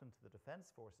chaplain to the Defence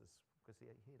Forces, because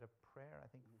he had a prayer, I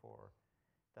think, for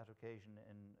that occasion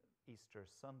in Easter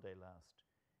Sunday last.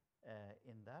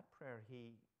 In that prayer,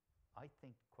 he, I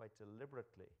think, quite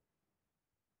deliberately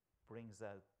brings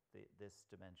out this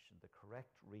dimension, the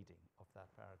correct reading of that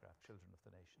paragraph, children of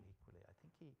the nation equally. I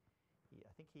think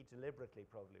he deliberately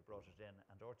probably brought it in,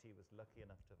 and RT was lucky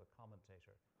enough to have a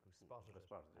commentator who spotted it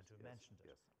and who mentioned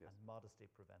it, and modesty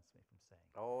prevents me from saying.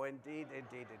 Oh, indeed.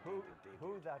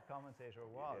 Who that commentator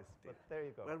was, but there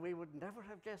you go. Well, we would never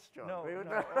have guessed, John. No,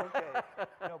 okay.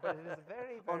 No, but it is a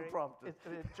very, very... Unprompted.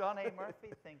 John A.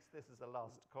 Murphy thinks this is a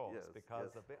lost cause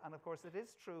because of it. And of course, it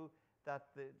is true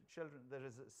that the children,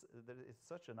 it's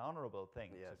such an honourable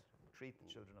thing to treat the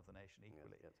children of the nation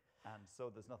equally. And so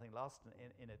there's nothing lost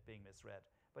in it being misread.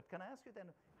 But can I ask you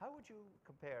then, how would you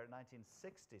compare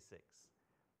 1966,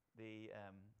 the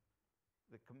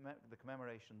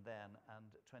commemoration then, and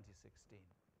 2016?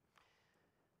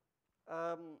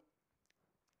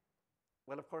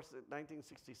 Well, of course,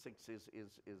 1966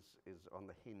 is on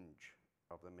the hinge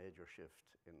of the major shift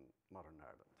in modern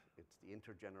Ireland. It's the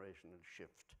intergenerational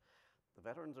shift. The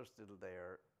veterans are still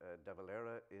there. De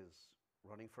Valera is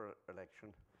running for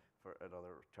election for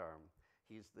another term.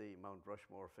 He's the Mount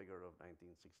Rushmore figure of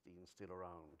 1916, still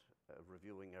around,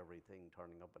 reviewing everything,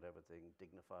 turning up at everything,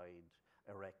 dignified,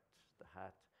 erect, the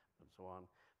hat, and so on,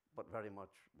 but very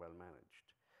much well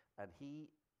managed. And he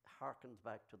harkens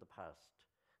back to the past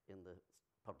in the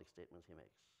public statements he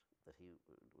makes, that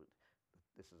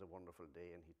this is a wonderful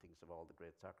day, and he thinks of all the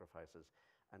great sacrifices,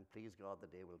 and please God,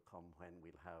 the day will come when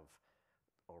we'll have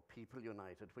our people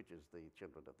united, which is the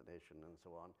children of the nation, and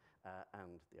so on,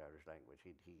 and the Irish language.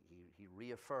 He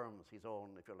reaffirms his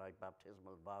own, if you like,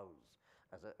 baptismal vows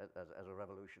as a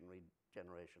revolutionary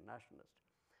generation nationalist.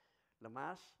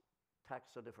 Lemass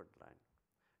tacks a different line.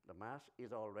 Lamass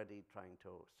is already trying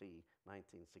to see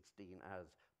 1916 as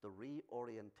the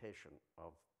reorientation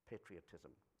of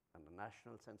patriotism and a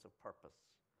national sense of purpose,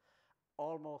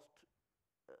 almost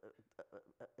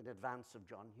in advance of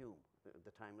John Hume.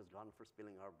 The time is gone for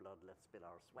spilling our blood, let's spill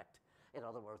our sweat. In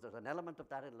other words, there's an element of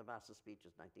that in Lamass's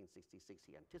speeches, 1966.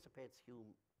 He anticipates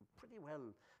Hume pretty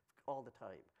well all the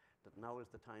time, that now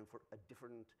is the time for a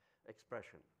different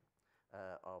expression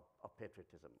of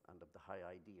patriotism and of the high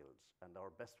ideals. And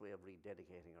our best way of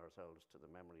rededicating ourselves to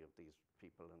the memory of these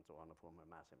people and so on, of whom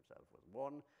Lamass himself was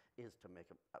one, is to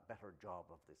make a better job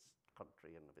of this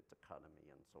country and of its economy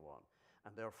and so on.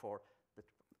 And therefore,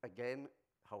 again,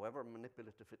 however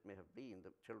manipulative it may have been,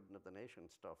 the Children of the Nation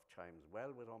stuff chimes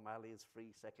well with O'Malley's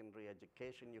free secondary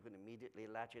education. You can immediately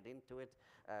latch it into it,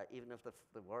 even if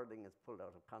the wording is pulled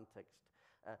out of context.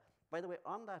 By the way,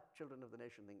 on that Children of the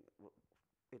Nation thing,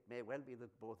 it may well be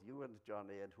that both you and John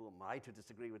A., and who am I to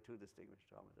disagree with two distinguished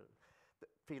commentators,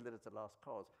 feel that it's a lost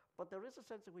cause. But there is a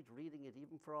sense in which reading it,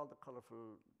 even for all the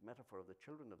colourful metaphor of the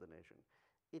Children of the Nation,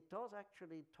 it does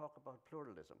actually talk about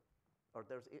pluralism, or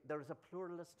there is a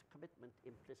pluralist commitment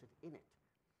implicit in it.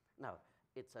 Now,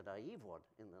 it's a naive one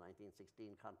in the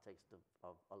 1916 context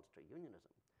of Ulster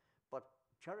Unionism, but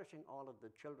cherishing all of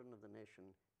the children of the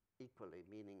nation equally,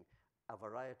 meaning a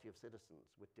variety of citizens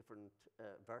with different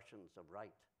versions of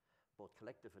right, both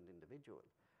collective and individual,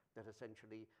 that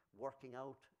essentially working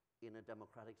out in a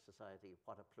democratic society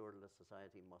what a pluralist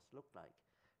society must look like.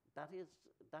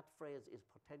 That phrase is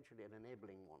potentially an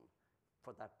enabling one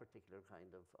for that particular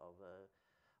kind of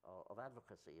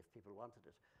advocacy, if people wanted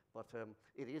it. But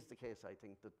it is the case, I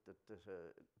think, that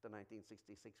the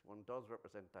 1966 one does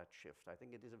represent that shift. I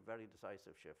think it is a very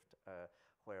decisive shift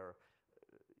where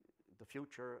the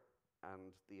future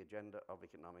and the agenda of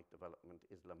economic development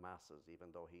is Lamass's, even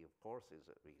though he, of course, he's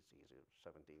a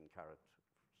 17-carat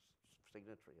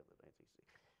signatory of the 1960.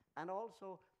 And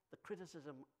also the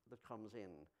criticism that comes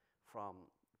in from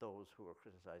those who are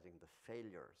criticizing the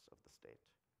failures of the state.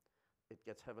 It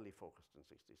gets heavily focused in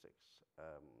 66,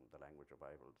 the language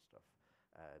revival stuff,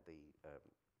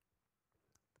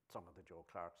 some of the Joe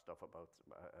Clark stuff about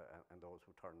and those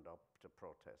who turned up to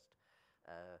protest.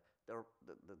 The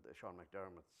Sean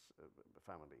McDermott's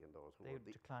family and those who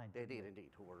declined. They did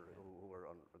indeed, who were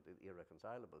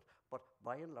irreconcilable. But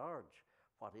by and large,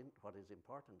 what is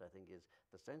important, I think, is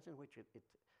the sense in which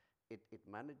it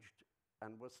managed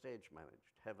and was stage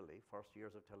managed heavily. First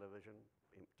years of television.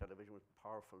 Television was a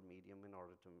powerful medium in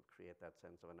order to create that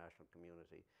sense of a national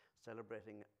community,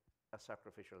 celebrating a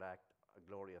sacrificial act, a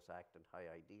glorious act, and high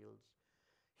ideals,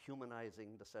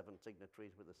 humanizing the 7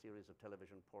 signatories with a series of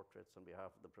television portraits on behalf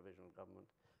of the provisional government.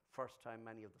 First time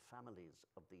many of the families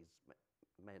of these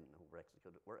men who were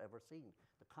executed were ever seen.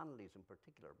 The Connollys in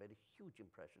particular made a huge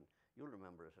impression. You'll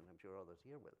remember it, and I'm sure others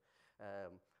here will.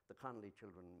 The Connolly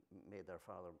children made their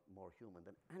father more human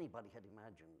than anybody had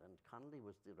imagined, and Connolly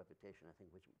was the reputation, I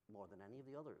think, which more than any of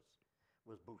the others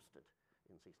was boosted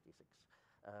in 66,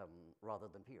 rather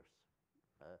than Pearse.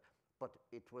 But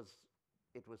it was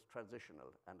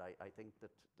transitional, and I think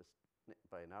that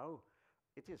by now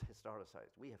it is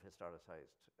historicized. We have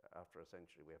historicized, after a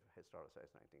century, we have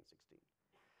historicized 1916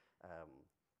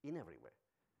 in every way.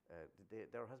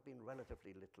 There has been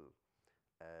relatively little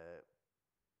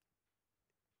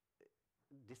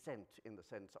dissent in the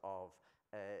sense of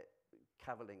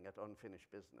cavilling at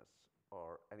unfinished business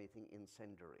or anything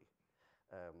incendiary.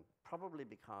 Probably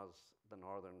because the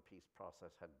Northern peace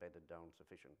process had bedded down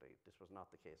sufficiently. This was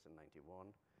not the case in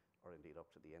 91, or indeed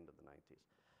up to the end of the 90s.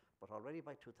 But already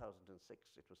by 2006,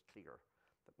 it was clear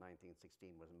that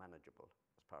 1916 was manageable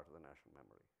as part of the national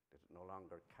memory, that it no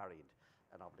longer carried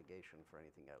an obligation for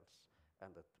anything else,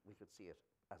 and that we could see it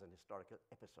as an historical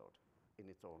episode in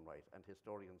its own right, and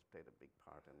historians played a big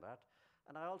part in that.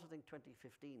 And I also think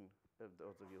 2015,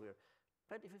 those of you here,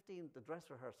 2015, the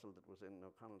dress rehearsal that was in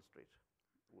O'Connell Street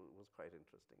was quite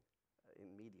interesting in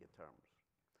media terms.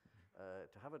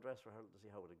 To have a dress rehearsal to see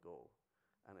how it would go,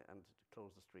 and to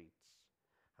close the streets,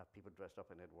 have people dressed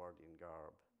up in Edwardian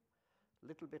garb.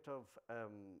 Little bit of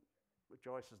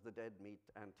Joyce's The Dead Meat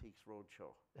Antiques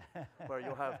Roadshow, where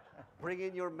you have bring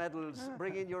in your medals, and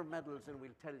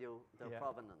we'll tell you their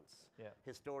provenance. Yeah.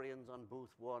 Historians on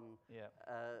booth 1, Yeah.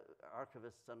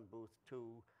 archivists on booth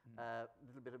 2,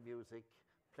 little bit of music.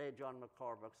 Play John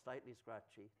McCormack, slightly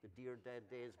scratchy, The Dear Dead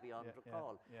Days Beyond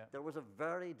Recall. Yeah. There was a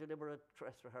very deliberate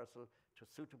dress rehearsal to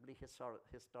suitably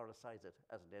historicize it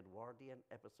as an Edwardian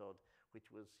episode,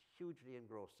 which was hugely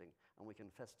engrossing, and we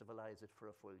can festivalize it for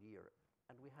a full year.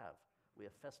 And we have. We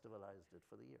have festivalized it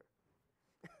for the year.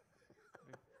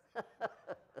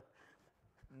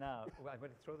 Now, I'm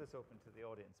going to throw this open to the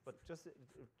audience, but just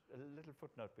a little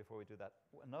footnote before we do that.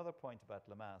 Another point about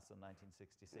Lemass in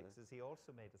 1966 is he also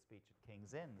made a speech at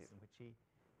King's Inns in which he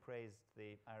praised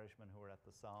the Irishmen who were at the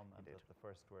Somme and at the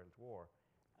First World War.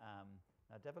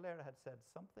 Now, De Valera had said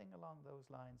something along those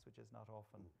lines, which is not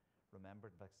often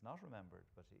remembered. In fact, it's not remembered,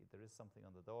 but there is something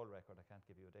on the Dáil record. I can't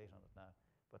give you a date on it now.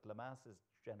 But Lemass is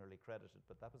generally credited,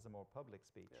 but that was a more public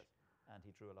speech, and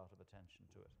he drew a lot of attention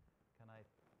to it. Can I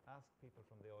ask people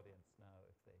from the audience now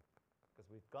if they, because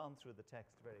we've gone through the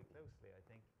text very closely, I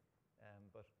think,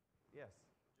 but yes.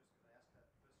 Just can I ask that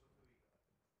Professor Tuathaigh,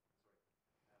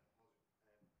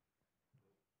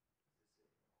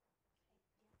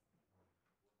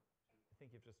 I think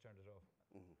you've just turned it off.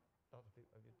 A lot of people,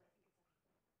 have you?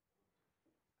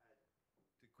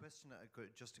 The question,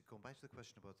 just to go back to the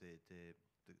question about the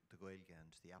Gaeilge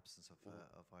and the absence of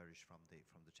Irish from the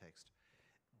text,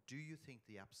 do you think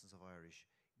the absence of Irish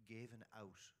gave an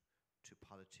out to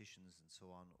politicians and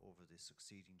so on over the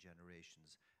succeeding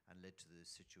generations and led to the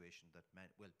situation that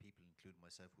people, including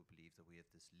myself, would believe that we have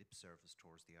this lip service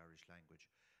towards the Irish language?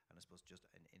 And I suppose just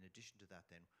in addition to that,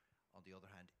 then, on the other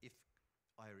hand, if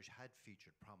Irish had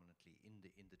featured prominently in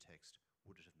the text,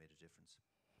 would it have made a difference?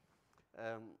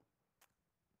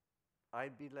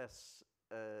 I'd be less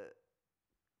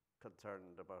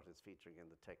concerned about his featuring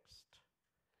in the text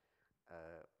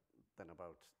than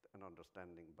about an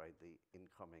understanding by the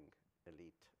incoming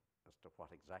elite as to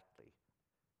what exactly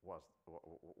was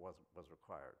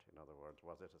required. In other words,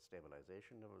 was it a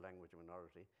stabilization of a language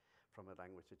minority from a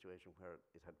language situation where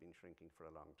it had been shrinking for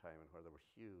a long time and where there were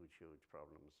huge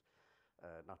problems,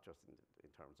 not just in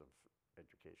terms of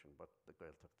education, but the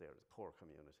Gaeltacht there, the core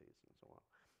communities and so on.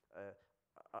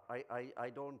 I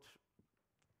don't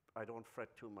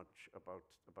fret too much about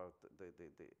the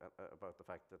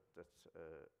fact that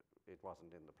it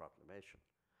wasn't in the proclamation.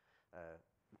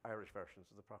 Irish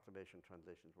versions of the proclamation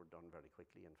translations were done very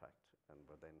quickly, in fact, and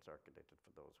were then circulated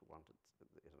for those who wanted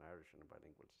in an Irish and a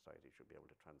bilingual society should be able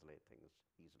to translate things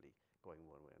easily, going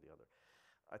one way or the other.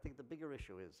 I think the bigger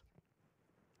issue is,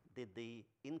 did the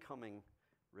incoming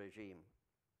regime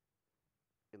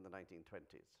in the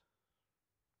 1920s,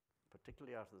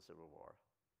 particularly after the Civil War,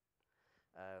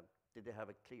 did they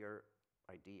have a clear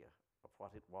idea of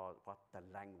what it was, what the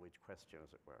language question,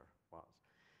 as it were, was?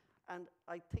 And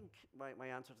I think my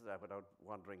answer to that, without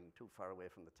wandering too far away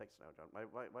from the text now, John,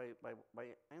 my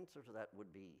answer to that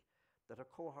would be that a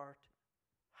cohort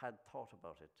had thought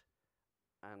about it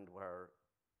and were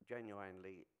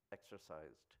genuinely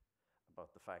exercised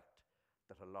about the fact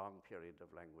that a long period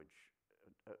of language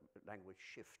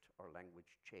shift or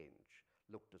language change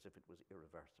looked as if it was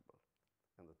irreversible,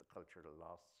 and that the cultural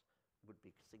loss would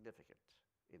be significant,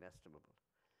 inestimable.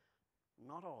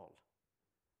 Not all.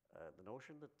 The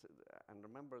notion that, and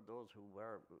remember those who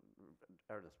were,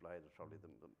 Ernest Blythe was probably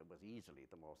was easily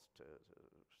the most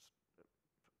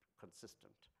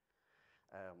consistent.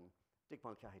 Dick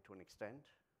Mulcahy to an extent.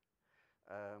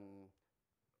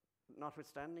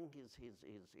 Notwithstanding his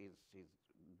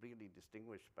really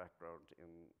distinguished background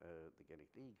in the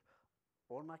Gaelic League,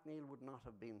 Eoin MacNeill would not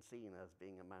have been seen as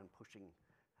being a man pushing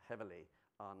heavily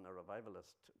on a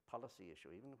revivalist policy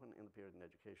issue, even when in the period in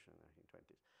education in the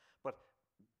 1920s. But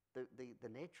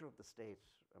the nature of the state,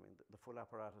 I mean, the full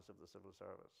apparatus of the civil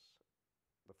service,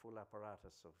 the full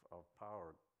apparatus of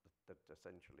power that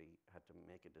essentially had to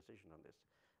make a decision on this,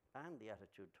 and the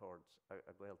attitude towards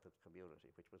a Gaeltacht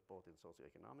community, which was both in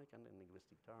socioeconomic and in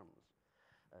linguistic terms,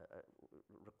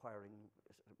 requiring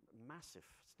massive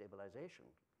stabilization,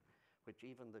 which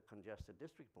even the congested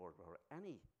district board or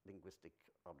any linguistic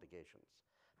obligations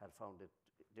had found it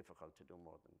difficult to do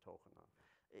more than token on.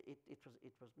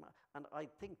 And I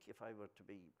think, if I were to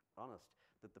be honest,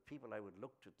 that the people I would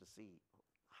look to see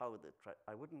how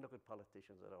I wouldn't look at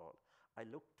politicians at all. I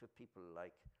look to people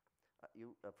like a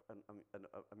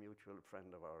mutual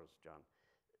friend of ours, John,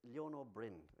 Leon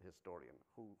O'Brien, a historian,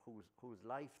 whose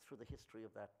life through the history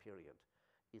of that period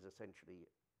is essentially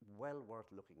well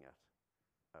worth looking at.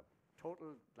 A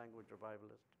total language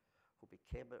revivalist who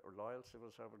became a loyal civil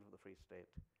servant of the Free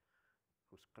State,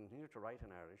 who continued to write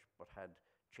in Irish but had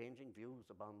changing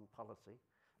views upon policy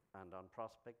and on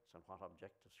prospects and what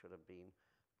objectives should have been,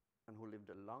 and who lived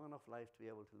a long enough life to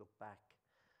be able to look back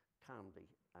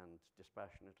calmly and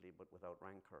dispassionately but without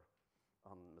rancor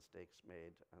on mistakes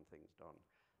made and things done.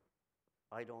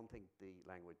 I don't think the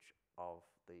language of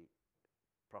the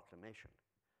proclamation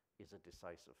is a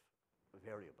decisive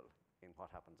variable in what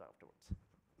happens afterwards.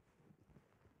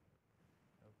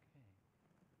 Okay.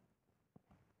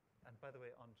 And by the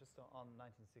way, on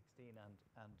 1916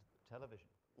 and television,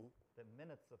 the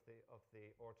minutes of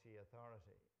the RT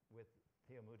authority, with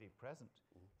Theo Moody present,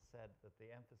 said that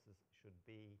the emphasis should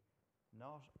be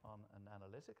not on an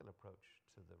analytical approach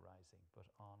to the rising, but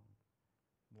on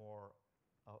more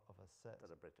of a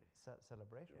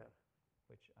celebratory, Yeah.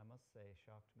 which I must say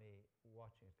shocked me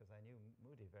watching it, because I knew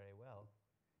Moody very well,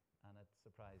 and it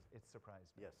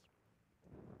surprised me. Yes.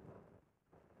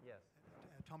 Yes.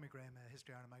 Tommy Graham,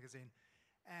 History Ireland magazine.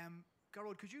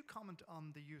 Gearóid, could you comment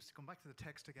on the use, come back to the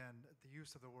text again, the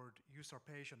use of the word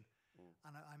usurpation?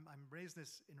 And I'm raising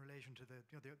this in relation to the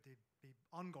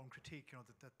ongoing critique,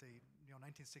 that the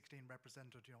 1916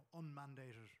 represented,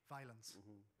 unmandated violence.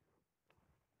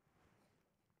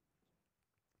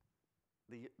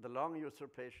 The long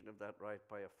usurpation of that right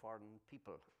by a foreign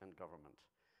people and government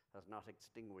has not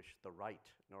extinguished the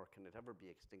right, nor can it ever be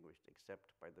extinguished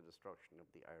except by the destruction of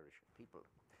the Irish people.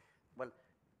 Well,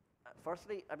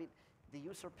 firstly, I mean, the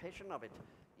usurpation of it,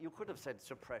 you could have said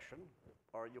suppression,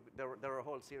 or there are a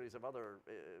whole series of other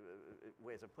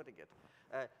ways of putting it.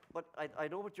 But I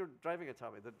know what you're driving at,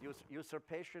 Tommy, that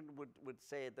usurpation would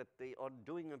say that the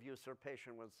undoing of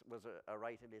usurpation was a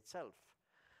right in itself.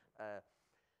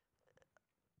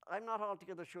 I'm not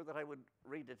altogether sure that I would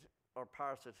read it or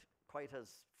parse it quite as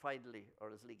finely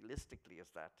or as legalistically as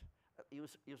that.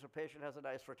 Usurpation has a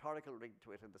nice rhetorical ring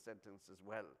to it in the sentence as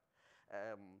well.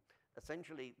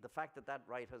 Essentially, the fact that that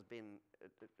right has been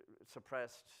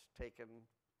suppressed, taken,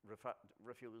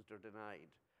 refused or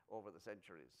denied over the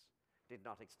centuries did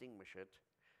not extinguish it,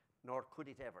 nor could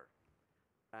it ever.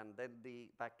 And then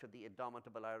back to the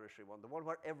indomitable Irishry one, the one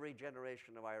where every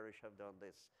generation of Irish have done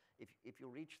this. If you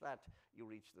reach that, you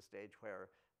reach the stage where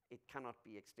it cannot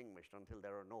be extinguished until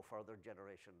there are no further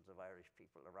generations of Irish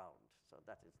people around. So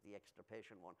that is the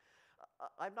extirpation one.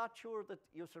 I'm not sure that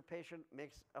usurpation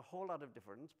makes a whole lot of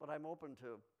difference, but I'm open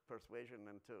to persuasion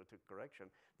and to correction,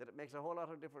 that it makes a whole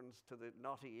lot of difference to the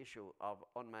knotty issue of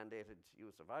unmandated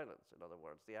use of violence. In other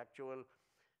words,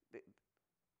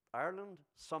 Ireland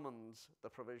summons the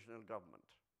provisional government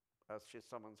as she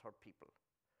summons her people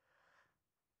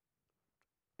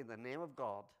in the name of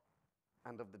God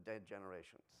and of the dead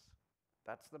generations.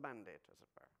 That's the mandate, as it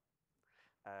were.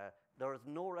 There is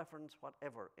no reference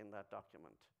whatever in that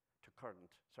document to current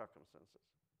circumstances.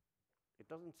 It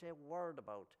doesn't say a word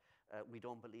about we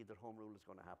don't believe that home rule is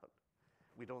going to happen.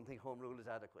 We don't think home rule is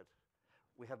adequate.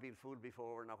 We have been fooled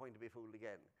before, we're not going to be fooled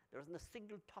again. There isn't a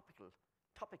single topical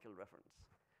reference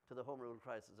to the home rule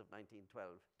crisis of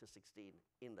 1912 to 16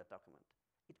 in that document.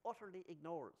 It utterly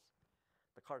ignores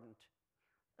the current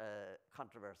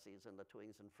controversies and the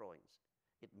toings and froings.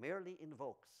 It merely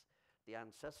invokes the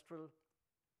ancestral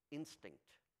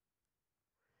instinct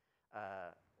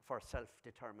for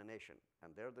self-determination.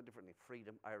 And they're the different thing: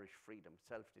 freedom, Irish freedom,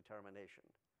 self-determination,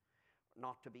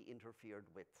 not to be interfered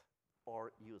with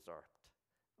or usurped.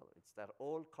 It's that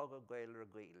old Cogga Gael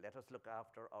Ragui, let us look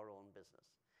after our own business.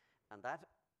 And that,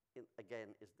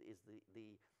 again, is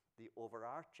the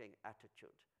overarching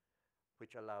attitude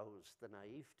which allows the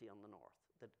naivety on the north.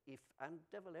 That and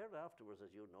De Valera afterwards,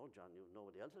 as you know, John,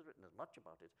 nobody else has written as much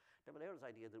about it, De Valera's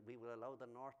idea that we will allow the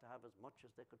north to have as much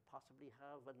as they could possibly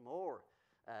have and more,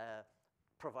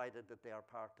 provided that they are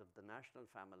part of the national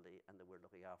family and that we're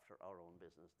looking after our own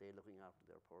business, they're looking after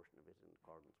their portion of it in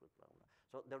accordance with blah, blah.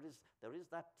 So there is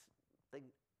that thing,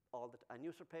 and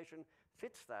usurpation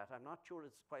fits that. I'm not sure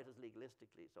it's quite as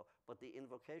legalistically so, but the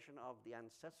invocation of the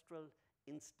ancestral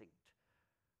instinct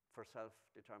for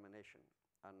self-determination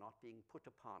and not being put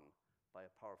upon by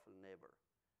a powerful neighbour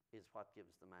is what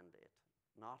gives the mandate,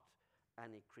 not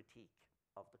any critique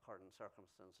of the current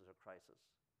circumstances or crisis.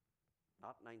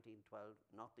 Not 1912,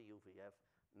 not the UVF,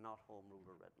 not Home Rule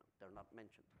or Redmond. They're not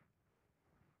mentioned.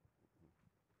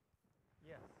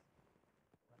 Yes.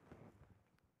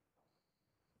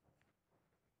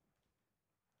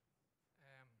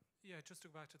 Yeah, just to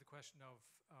go back to the question of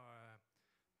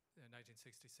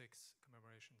 1966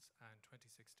 commemorations and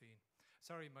 2016.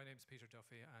 Sorry, my name's Peter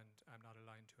Duffy, and I'm not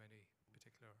aligned to any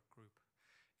particular group,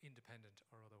 independent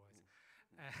or otherwise.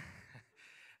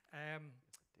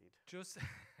 Just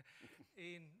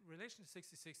in relation to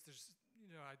 66, there's,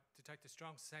 I detect a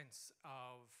strong sense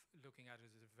of looking at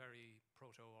it as a very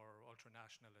proto or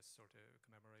ultra-nationalist sort of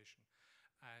commemoration.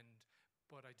 And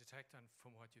what I detect, and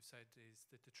from what you've said, is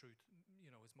that the truth,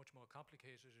 is much more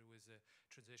complicated. It was a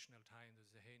transitional time. There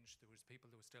was a hinge. There was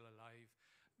people that were still alive,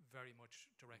 very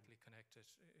much directly connected,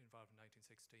 involved in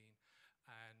 1916.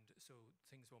 and so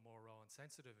things were more raw and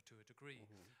sensitive to a degree,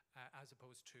 as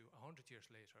opposed to 100 years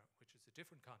later, which is a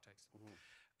different context.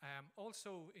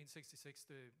 Also in '66,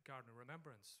 the Garden of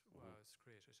Remembrance was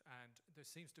created, and there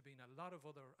seems to have been a lot of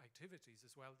other activities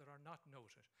as well that are not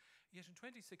noted. Yet in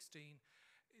 2016,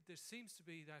 there seems to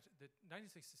be that the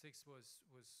 1966 was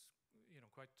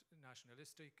quite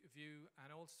nationalistic view, and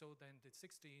also then the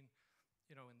 16,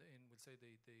 in we'll say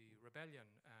the Rebellion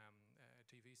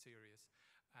TV series,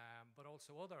 but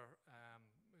also other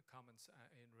comments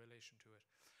in relation to it.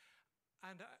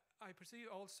 And I perceive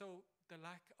also the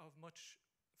lack of much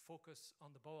focus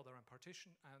on the border and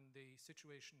partition and the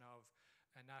situation of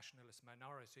a nationalist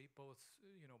minority, both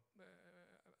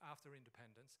after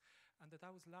independence, and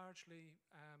that was largely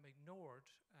ignored,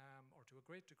 or to a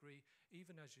great degree,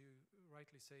 even as you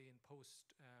rightly say, in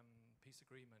post-peace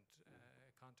agreement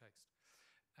context.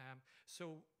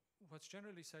 So what's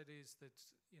generally said is that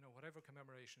whatever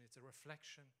commemoration, it's a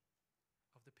reflection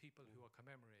of the people who are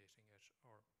commemorating it,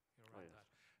 or around that.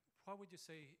 What would you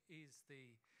say is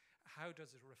how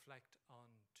does it reflect on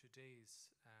today's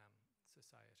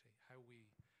society, how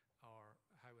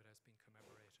it has been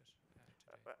commemorated today?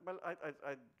 Well,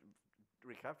 I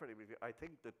recap very briefly. I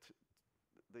think that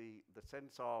the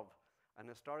sense of an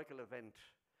historical event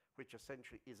which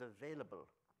essentially is available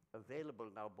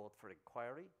now both for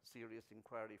inquiry, serious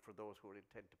inquiry for those who are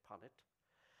intent upon it,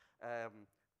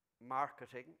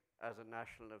 marketing as a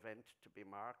national event to be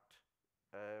marked.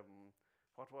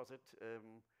 What was it?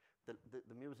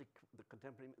 The music, the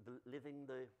contemporary,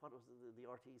 what was the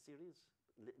RT series?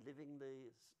 Living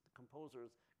the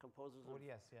composers. Oh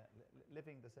yes, yeah,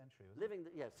 living the century.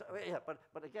 Yes,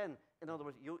 but again, in other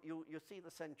words, you see the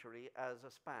century as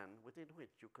a span within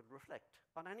which you could reflect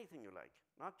on anything you like,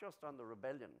 not just on the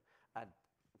rebellion and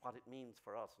what it means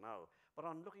for us now, but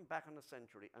on looking back on a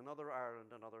century, another Ireland,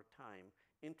 another time,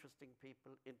 interesting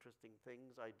people, interesting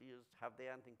things, ideas. Have they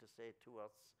anything to say to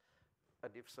us?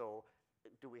 And if so,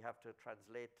 do we have to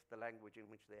translate the language in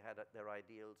which they had their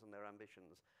ideals and their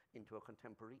ambitions into a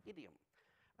contemporary idiom?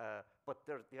 But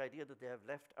the idea that they have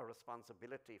left a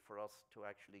responsibility for us to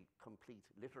actually complete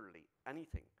literally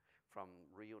anything from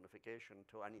reunification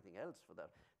to anything else for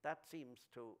that seems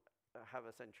to have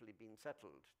essentially been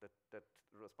settled, that the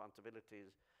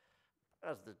responsibilities,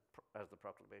 as the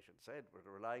proclamation said, we're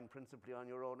relying principally on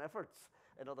your own efforts.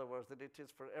 In other words, that it is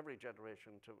for every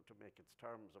generation to make its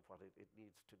terms of what it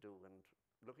needs to do. And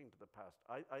looking to the past,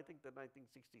 I think that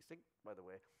 1966, by the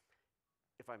way,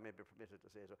 if I may be permitted to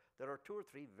say so, there are 2 or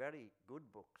 3 very good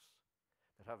books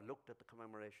that have looked at the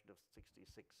commemoration of '66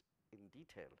 in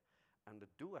detail, and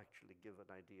that do actually give an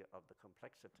idea of the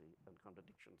complexity and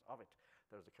contradictions of it.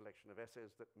 There's a collection of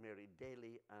essays that Mary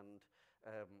Daly and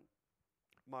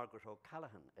Margaret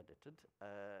O'Callaghan edited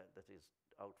that is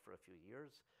out for a few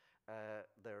years.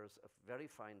 There's a very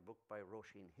fine book by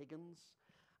Roisin Higgins,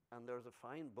 and there's a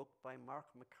fine book by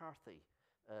Mark McCarthy,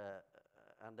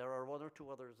 and there are 1 or 2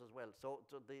 others as well. So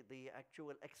the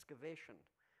actual excavation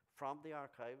from the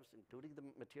archives, including the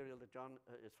material that John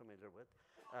is familiar with,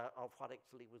 of what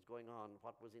actually was going on,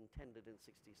 what was intended in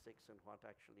 '66 and what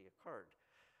actually occurred.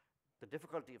 The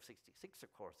difficulty of '66, of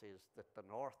course, is that the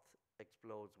North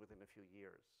explodes within a few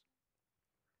years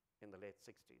in the late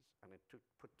 '60s, and it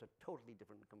puts a totally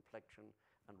different complexion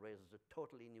and raises a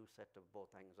totally new set of both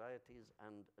anxieties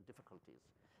and difficulties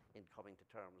in coming to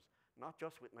terms, not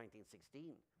just with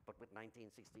 1916, but with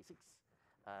 1966.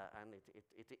 And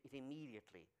it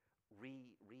immediately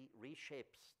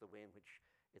reshapes the way in which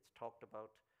it's talked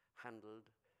about, handled,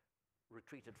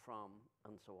 retreated from,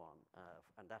 and so on.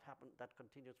 And that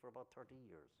continues for about 30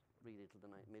 years, really till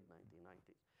the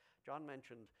mid-1990s. John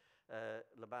mentioned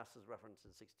Labass's reference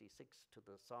in '66 to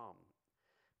the Somme.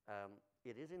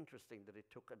 It is interesting that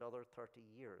it took another 30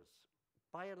 years,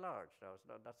 by and large. Now,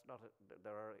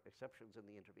 there are exceptions in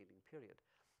the intervening period.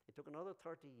 It took another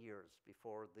 30 years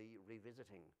before the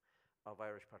revisiting of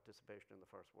Irish participation in the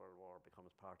First World War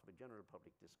becomes part of a general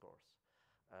public discourse.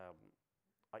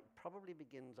 It probably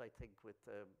begins, I think, with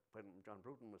when John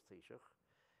Bruton was Taoiseach.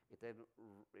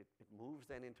 It moves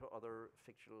then into other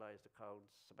fictionalized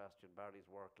accounts, Sebastian Barry's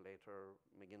work later,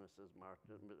 McGuinness's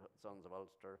Sons of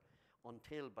Ulster,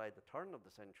 until by the turn of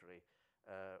the century,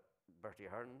 Bertie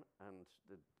Ahern and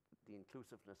the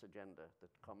inclusiveness agenda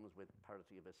that comes with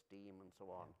parity of esteem and so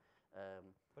on.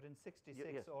 But in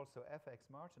 '66 also, F.X.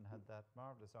 Martin had that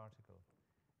marvellous article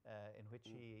in which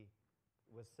he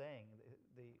was saying,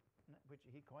 which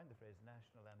he coined the phrase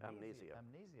national amnesia.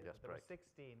 Yes, there were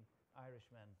 16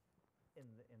 Irishmen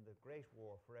in the Great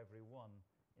War for every one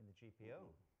in the GPO.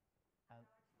 And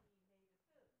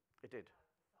it did.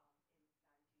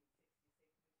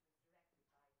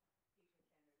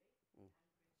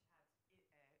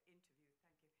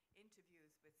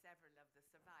 interviews with several of the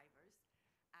survivors,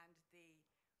 and the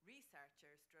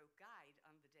researcher stroke guide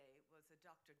on the day was a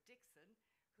Dr. Dixon,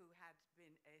 who had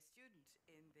been a student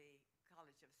in the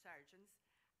College of Surgeons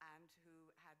and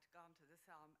who had gone to the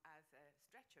Somme as a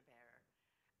stretcher bearer.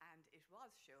 And it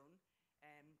was shown,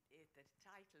 the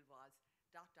title was ...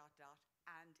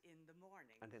 and in the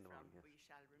morning, And in the from morning, yes. We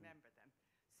Shall Remember Them.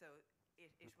 So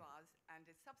it was, and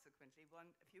it subsequently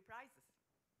won a few prizes.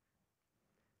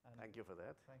 And Thank you for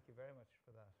that. thank you very much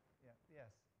for that. Yeah.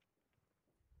 Yes.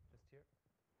 Just here.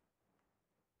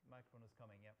 The microphone is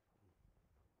coming. Yeah.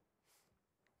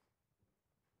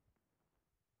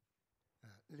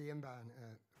 Liam Ban,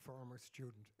 former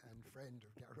student and friend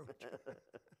of Gearóid.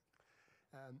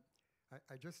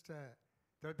 I just,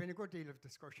 there had been a good deal of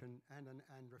discussion and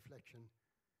reflection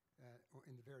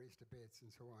in the various debates and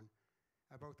so on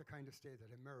about the kind of state that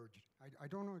emerged. I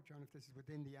don't know, John, if this is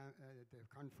within the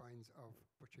confines of,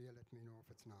 but you'll let me know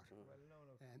if it's not. Well,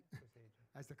 no, proceed.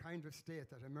 As the kind of state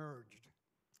that emerged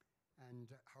and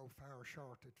how far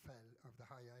short it fell of the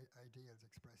high ideals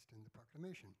expressed in the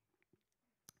Proclamation.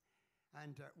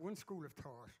 And one school of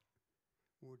thought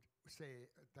would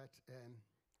say that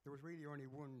there was really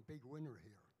only one big winner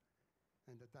here,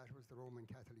 and that was the Roman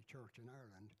Catholic Church in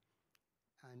Ireland,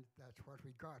 and that what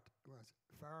we got was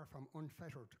far from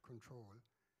unfettered control,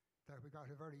 that we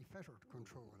got a very fettered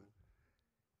control.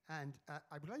 And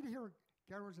I would like to hear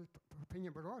Gearóid's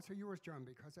opinion, but also yours, John,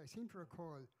 because I seem to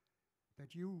recall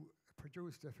that you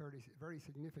produced a very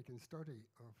significant study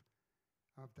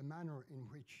of the manner in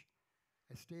which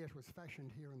a state was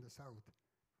fashioned here in the south,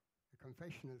 a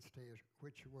confessional state,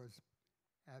 which was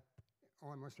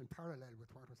almost in parallel with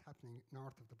what was happening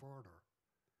north of the border.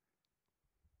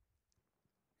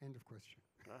 End of question.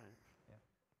 Right. Yeah.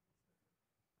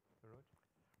 Gearóid?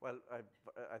 Well,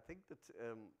 I think that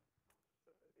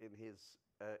in his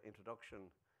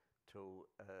introduction to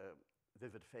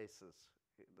Vivid Faces,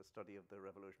 the study of the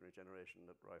revolutionary generation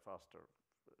that Roy Foster,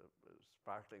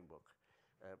 sparkling book,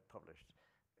 published,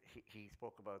 he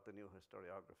spoke about the new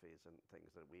historiographies and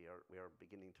things that we are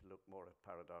beginning to look more at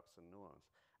paradox and nuance,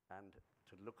 and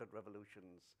to look at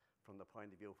revolutions from the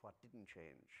point of view of what didn't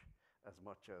change as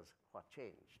much as what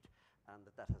changed, and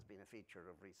that has been a feature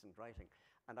of recent writing.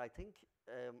 And I think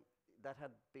that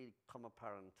had become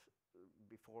apparent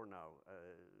before now.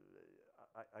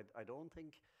 I don't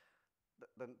think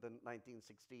the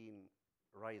 1916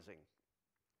 rising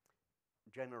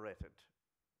generated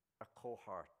a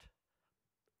cohort,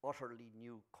 utterly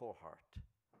new cohort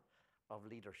of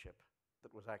leadership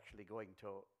that was actually going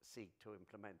to seek to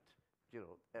implement,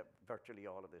 virtually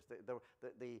all of this.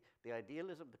 The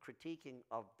idealism, the critiquing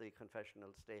of the confessional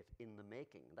state in the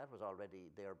making, that was already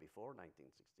there before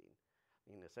 1916.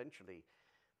 I mean, essentially,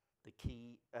 the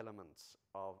key elements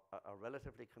of a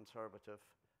relatively conservative,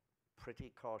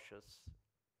 pretty cautious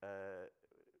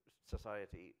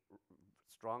society,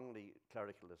 strongly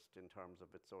clericalist in terms of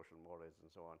its social mores and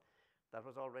so on, that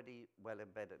was already well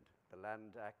embedded. The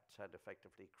Land Acts had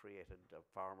effectively created a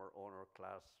farmer-owner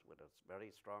class with a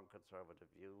very strong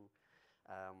conservative view.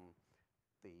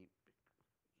 The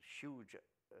huge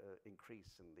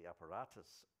increase in the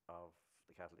apparatus of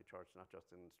the Catholic Church, not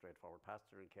just in straightforward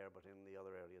pastoral care, but in the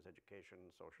other areas, education,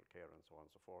 social care, and so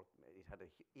on and so forth. It had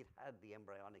the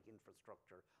embryonic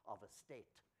infrastructure of a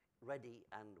state ready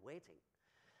and waiting.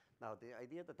 Now, the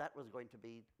idea that that was going to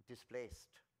be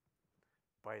displaced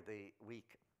by the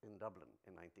week in Dublin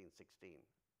in 1916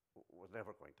 was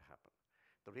never going to happen.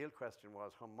 The real question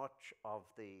was how much of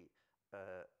the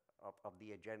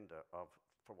agenda of,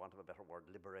 for want of a better word,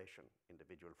 liberation,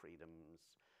 individual freedoms,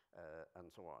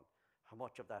 and so on, how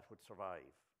much of that would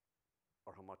survive,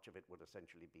 or how much of it would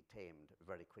essentially be tamed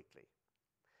very quickly.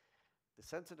 The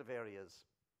sensitive areas,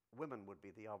 women would be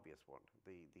the obvious one.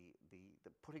 The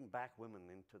putting back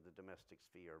women into the domestic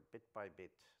sphere bit by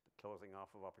bit, the closing off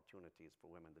of opportunities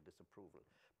for women, the disapproval,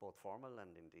 both formal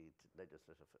and indeed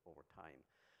legislative over time,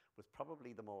 was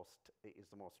probably the most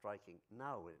striking.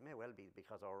 Now, it may well be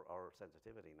because our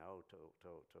sensitivity now to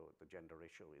the gender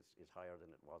issue is higher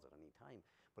than it was at any time.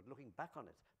 But looking back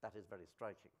on it, that is very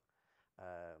striking.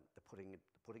 The putting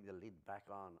the lid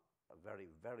back on a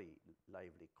very, very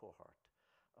lively cohort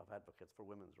of advocates for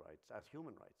women's rights as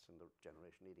human rights in the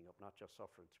generation leading up, not just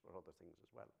suffrage, but other things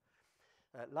as well.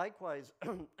 Likewise,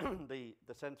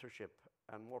 the censorship,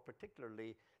 and more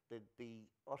particularly the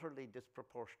utterly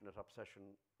disproportionate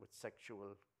obsession with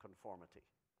sexual conformity,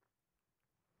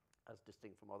 as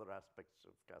distinct from other aspects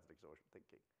of Catholic social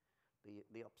thinking.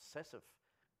 The obsessive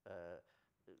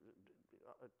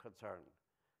concern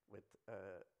with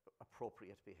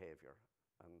appropriate behavior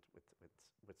and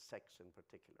with sex in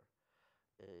particular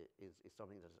is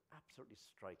something that is absolutely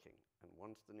striking. And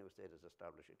once the new state is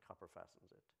established, it copper fastens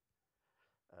it.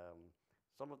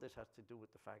 Some of this has to do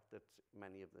with the fact that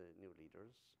many of the new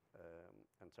leaders,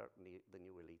 and certainly the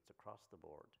new elites across the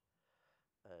board,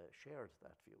 shared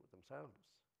that view themselves,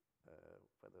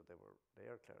 whether they were lay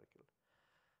or clerical.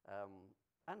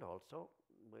 And also,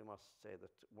 we must say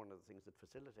that one of the things that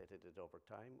facilitated it over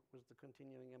time was the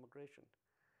continuing immigration.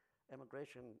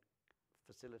 Immigration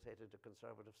facilitated a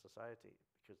conservative society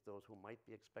because those who might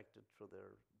be expected through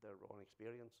their own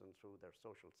experience and through their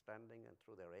social standing and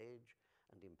through their age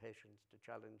and impatience to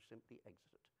challenge simply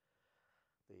exited.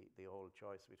 The old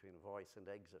choice between voice and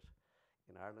exit.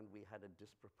 In Ireland, we had a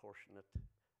disproportionate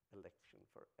election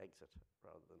for exit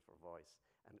rather than for voice,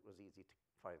 and it was easy to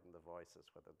find the voices,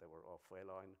 whether they were off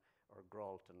Wayline or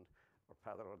Gralton or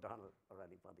Peadar O'Donnell or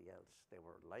anybody else. They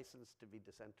were licensed to be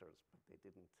dissenters, but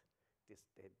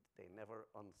they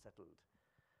never unsettled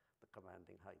the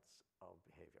commanding heights of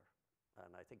behaviour,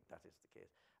 and I think that is the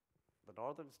case. The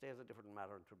northern stay is a different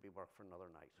matter and would be work for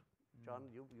another night. John,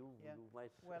 you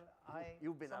might. Well,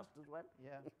 you've been asked as well.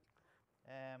 Yeah.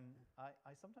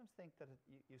 I sometimes think that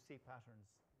you see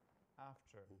patterns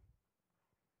after.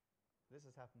 This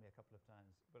has happened to me a couple of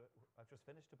times, but I've just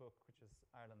finished a book which is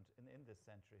Ireland in this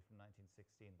century from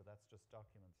 1916, but that's just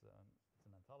documents. It's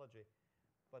an anthology.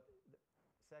 But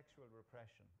sexual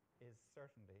repression is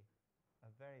certainly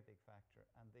a very big factor,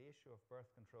 and the issue of birth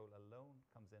control alone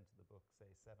comes into the book, say,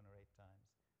 7 or 8 times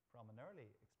from an early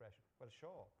expression. Well,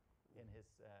 Shaw, in his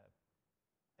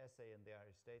essay in the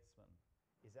Irish Statesman,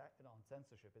 on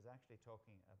censorship, is actually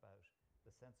talking about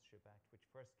the Censorship Act, which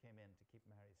first came in to keep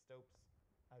Mary Stopes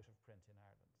out of print in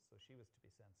Ireland, so she was to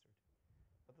be censored.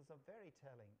 But there's a very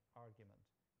telling argument,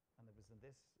 and it was in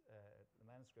this the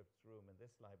manuscripts room in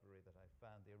this library that I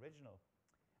found the original.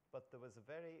 But there was a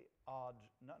very odd,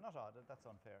 not odd, that's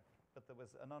unfair, but there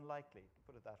was an unlikely,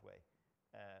 put it that way,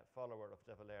 follower of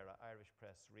De Valera, Irish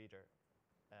press reader,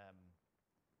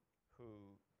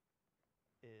 who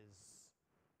is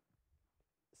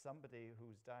somebody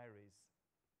whose diaries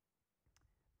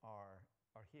are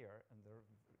here, and of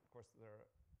course there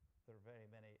are very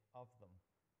many of them.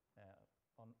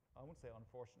 I won't say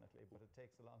unfortunately, but it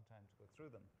takes a long time to go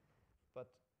through them. But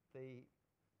the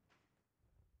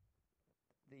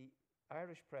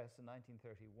Irish press in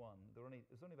 1931,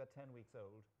 it was only about 10 weeks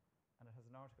old, and it has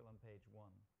an article on page 1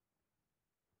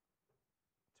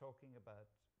 talking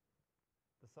about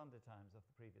the Sunday Times of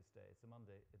the previous day. It's a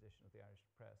Monday edition of the Irish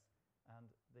press.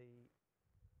 And the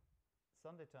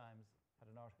Sunday Times had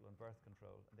an article on birth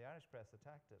control, and the Irish press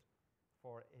attacked it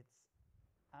for its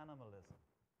animalism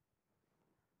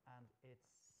and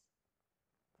its,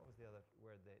 what was the other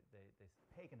word,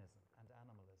 paganism and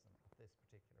animalism of this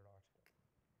particular article.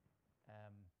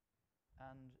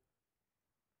 And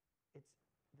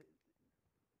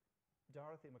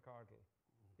Dorothy McArdle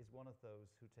is one of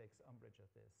those who takes umbrage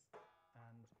at this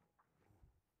and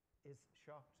is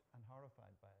shocked and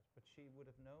horrified by it. But she would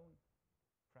have known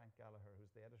Frank Gallagher,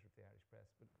 who's the editor of the Irish Press,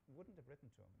 but wouldn't have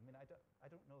written to him. I mean, I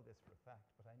don't know this for a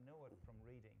fact, but I know it from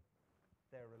reading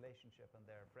their relationship and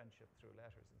their friendship through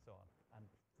letters and so on, and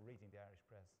reading the Irish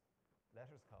Press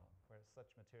letters column, where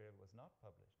such material was not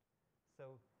published.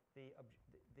 So the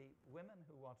women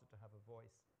who wanted to have a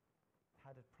voice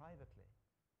had it privately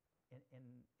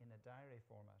in a diary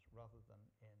format rather than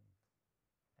in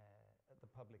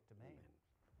the public domain.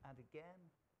 And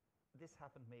again, this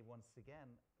happened to me once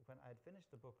again when I had finished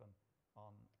the book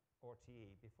on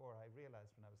RTE, before I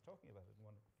realized when I was talking about it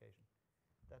on one occasion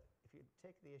that if you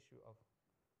take the issue of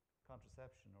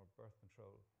contraception or birth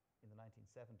control in the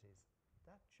 1970s,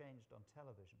 that changed on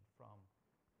television from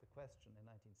the question in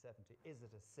 1970, is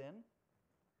it a sin,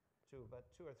 to about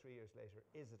 2 or 3 years later,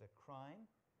 is it a crime,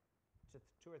 to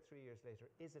 2 or 3 years later,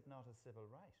 is it not a civil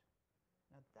right?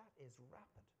 Now that is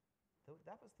rapid.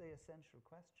 That was the essential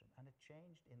question, and it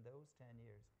changed in those 10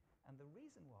 years. And the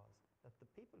reason was that the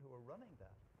people who were running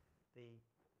that, the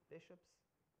bishops,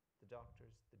 the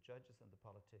doctors, the judges, and the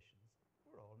politicians,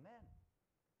 were all men.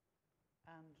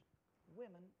 And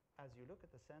women, as you look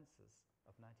at the census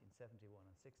of 1971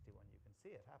 and 61, you can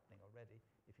see it happening already.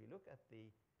 If you look at the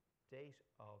date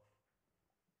of,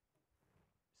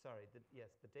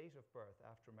 the date of birth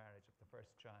after marriage of the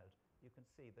first child, you can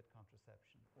see that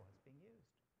contraception was being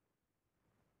used.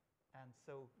 And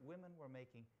so women were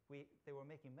making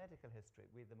medical history.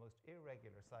 We had the most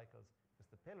irregular cycles because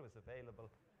the pill was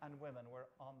available and women were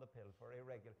on the pill for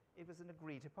irregular. It was an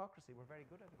agreed hypocrisy. We're very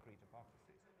good at agreed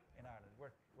hypocrisies in Ireland.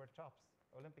 We're tops,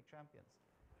 Olympic champions.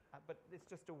 But it's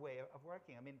just a way of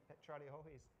working. I mean, Charlie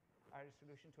Haughey's Irish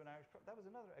solution to an Irish problem, that was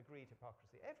another agreed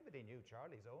hypocrisy. Everybody knew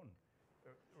Charlie's own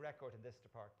record in this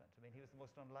department. I mean, he was the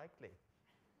most unlikely,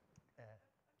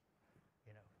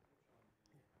 you know,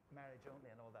 marriage only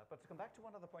and all that. But to come back to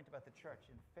one other point about the church,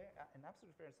 in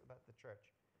absolute fairness about the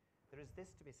church, there is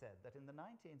this to be said, that in the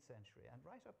 19th century and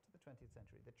right up to the 20th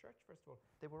century, the church, first of all,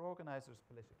 they were organizers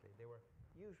politically. They were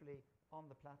usually on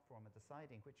the platform and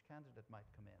deciding which candidate might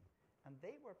come in. And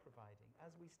they were providing,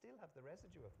 as we still have the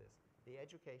residue of this, the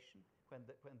education, when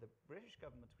the British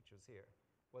government, which was here,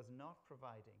 was not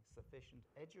providing sufficient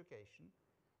education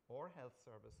or health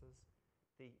services,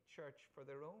 the church, for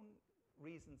their own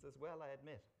reasons as well, I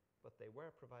admit, but they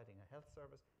were providing a health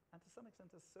service and to some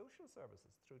extent a social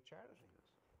services through charity.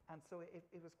 And so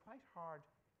it was quite hard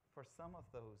for some of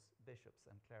those bishops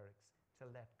and clerics to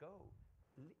let go,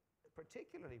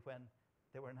 particularly when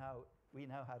we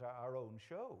now had our own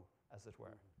show, as it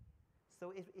were.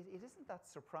 So it isn't that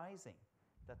surprising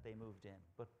that they moved in,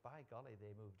 but by golly,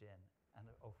 they moved in. And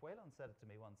O'Whalon said it to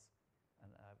me once,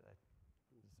 and I was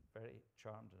very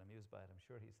charmed and amused by it. I'm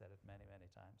sure he said it many, many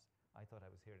times. I thought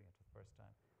I was hearing it for the first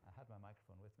time. I had my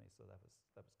microphone with me, so that was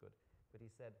good. But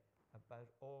he said about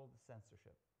all the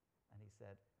censorship, and he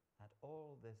said, and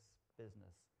all this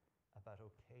business about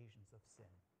occasions of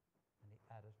sin. And he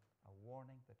added, a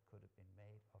warning that could have been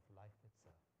made of life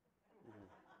itself.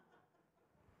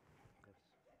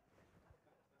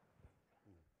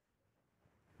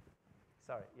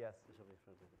 Sorry, yes.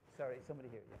 Sorry,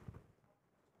 somebody here, yeah.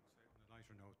 On a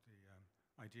lighter note, the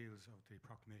ideals of the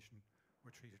proclamation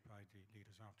were treated by the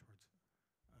leaders afterwards,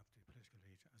 of the political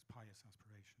elite, as pious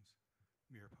aspirations,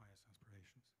 mere pious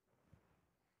aspirations.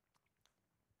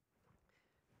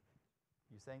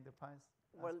 You saying they're pious?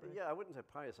 Well, yeah, I wouldn't say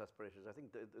pious aspirations. I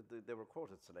think they were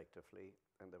quoted selectively,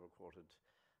 and they were quoted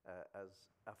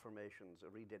as affirmations, a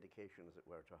rededication, as it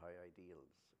were, to high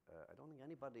ideals. I don't think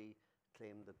anybody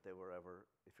claimed that they were ever,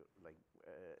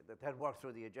 that had worked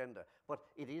through the agenda. But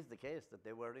it is the case that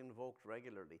they were invoked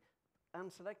regularly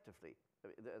and selectively.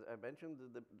 I mentioned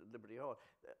the Liberty Hall.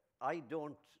 I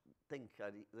don't think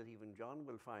that even John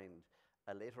will find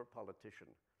a later politician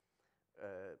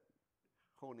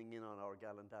honing in on our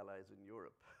gallant allies in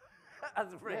Europe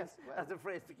as a phrase, yes, well, as a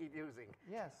phrase to keep using.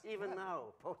 Yes. Even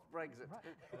now, post-Brexit.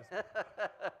 Right.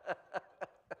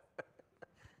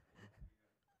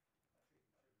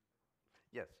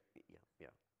 Yes, yeah.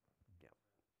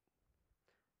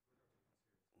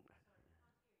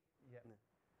 Yeah.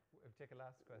 We'll take a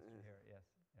last question here. Yes.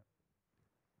 Yeah.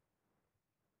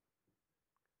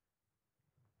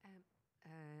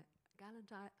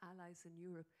 Gallant allies in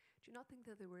Europe, do you not think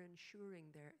that they were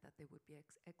ensuring that they would be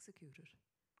executed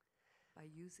by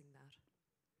using that?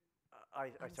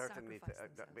 I certainly,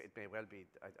 it may well be.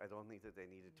 I don't think that they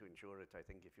needed to ensure it. I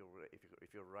think if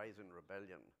you rise in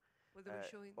rebellion. Well, they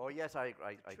were showing. Oh yes, I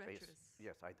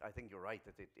think you're right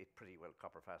that it pretty well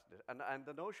copper-fasted it. And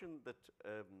the notion that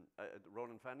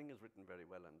Ronan Fanning has written very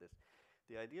well on this,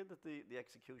 the idea that the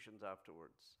executions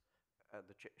afterwards,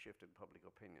 the shift in public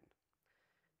opinion,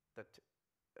 that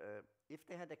if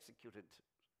they had executed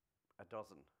a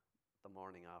dozen the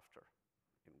morning after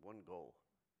in one go,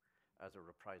 as a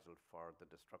reprisal for the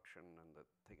destruction and the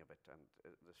thing of it, and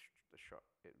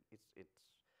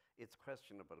it's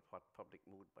questionable what public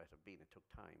mood might have been. It took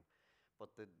time, but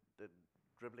the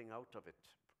dribbling out of it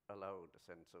allowed a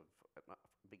sense of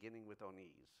beginning with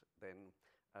unease. Then,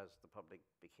 as the public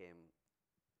became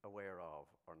aware of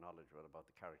or knowledgeable about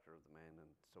the character of the men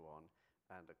and so on,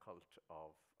 and a cult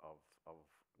of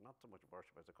not so much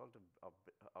worship as a cult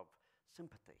of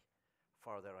sympathy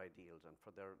for their ideals and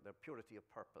for their purity of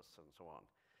purpose and so on,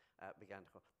 began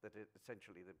to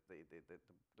essentially the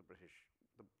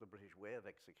British way of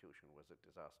execution was a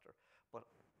disaster. But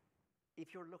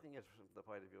if you're looking at it from the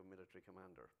point of view of a military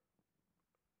commander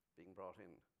being brought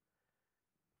in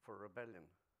for a rebellion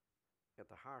at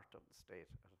the heart of the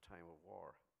state at a time of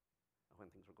war,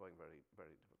 when things were going very,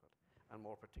 very difficult, and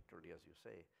more particularly, as you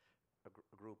say, a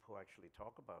group who actually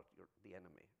talk about the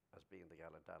enemy as being the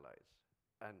gallant allies,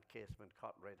 and casement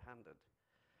caught red-handed,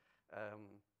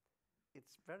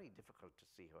 it's very difficult to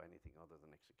see how anything other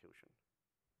than execution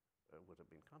would have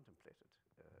been contemplated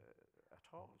at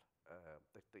all.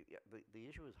 The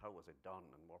issue is how was it done,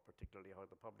 and more particularly how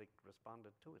the public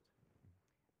responded to it.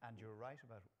 And you're right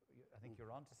about, I think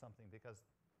you're onto something, because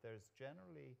there's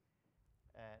generally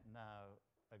now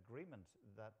agreement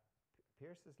that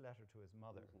Pearse's letter to his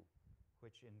mother,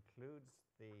 which includes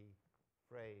the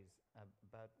phrase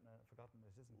about, forgotten,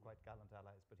 it isn't quite gallant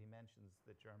allies, but he mentions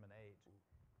the German aid.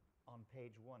 On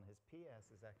page 1, his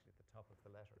PS is actually at the top of the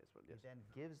letter. Yes, well, he then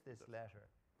gives this letter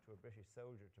to a British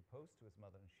soldier to post to his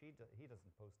mother, and he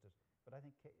doesn't post it. But I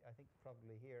think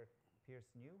probably here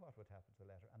Pearse knew what would happen to the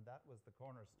letter, and that was the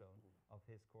cornerstone of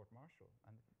his court-martial,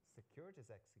 and secured his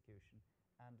execution,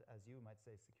 and, as you might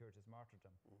say, secured his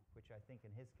martyrdom, which I think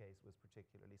in his case was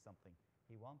particularly something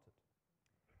he wanted.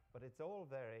 But it's all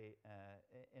very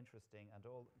interesting, and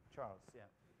all... Charles,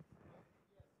 yeah.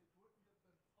 Yes, it wouldn't have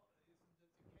been, isn't it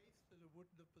the case that it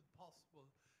wouldn't have been possible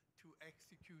to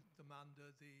execute them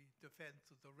under the Defence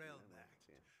of the Realm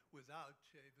Act without,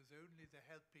 it was only the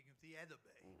helping of the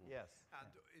enemy. Yes.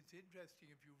 And it's interesting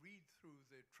if you read through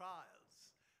the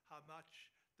trials, how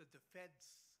much the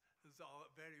defence is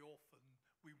very often,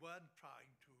 we weren't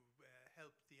trying to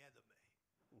help the enemy,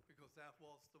 because that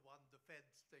was the one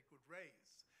defence they could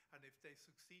raise. And if they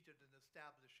succeeded in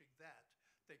establishing that,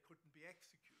 they couldn't be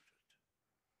executed.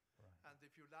 Right. And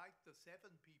if you like, the 7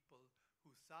 people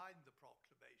who signed the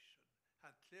proclamation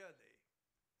had clearly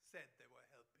said they were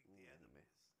helping the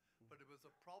enemies. But it was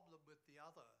a problem with the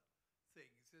other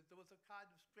things. There was a kind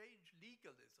of strange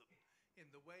legalism in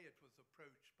the way it was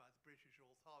approached by the British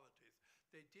authorities.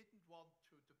 They didn't want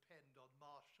to depend on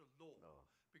martial law,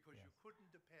 because you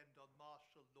couldn't depend on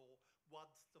martial law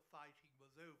once the fighting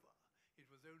was over. It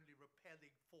was only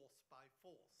repelling force by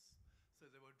force. So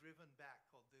they were driven back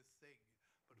on this thing.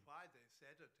 But why they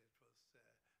said it, it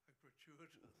was a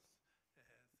gratuitous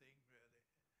thing, really,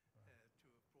 to have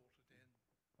brought it in.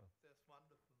 Well, There's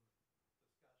wonderful discussion.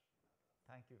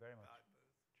 Thank you very much,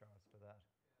 Charles, for that.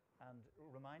 And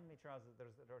remind me, Charles, that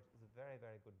there's a very,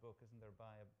 very good book, isn't there,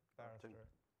 by a barrister? Yes,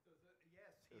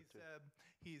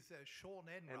 he's Sean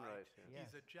Enright. Yes.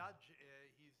 He's a judge.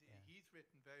 He's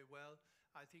written very well.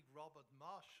 I think Robert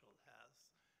Marshall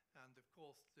has. And of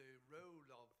course, the role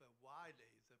of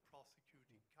Wiley, the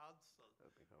prosecuting counsel,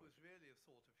 was really a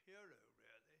sort of hero,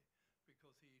 really,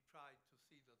 because he tried to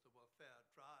see that there were fair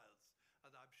trials.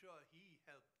 And I'm sure he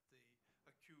helped the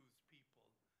accused people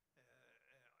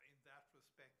in that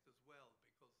respect as well,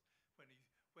 because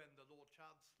when the Lord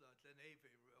Chancellor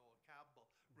Glenavy or Campbell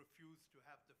refused to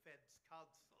have defence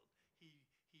counsel, he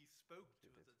spoke to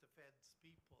the defence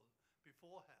people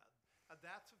beforehand. And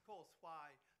that's, of course,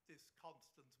 why this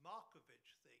Constance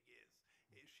Markovich thing is.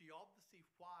 She obviously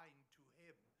whined to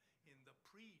him in the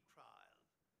pre-trial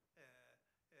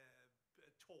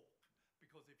talk,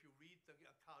 because if you read the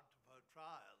account of her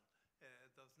trial,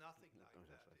 there's nothing like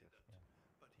that in it. Yeah.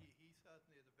 But he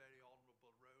certainly had a very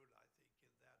honourable role, I think,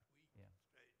 in that week,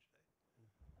 strangely.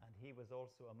 And he was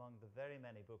also among the very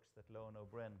many books that Lone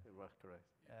O'Brien... Correct.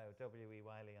 W.E.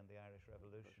 Wiley and the Irish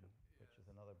Revolution, which is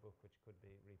another book which could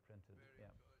be reprinted. Very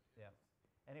good. Yeah.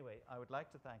 Anyway, I would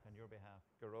like to thank on your behalf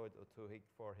Gearóid Ó Tuathaigh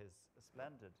for his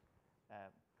splendid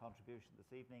contribution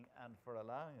this evening, and for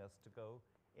allowing us to go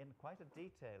in quite a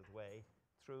detailed way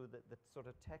through the sort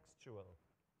of textual,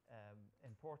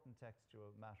 important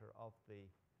textual matter of the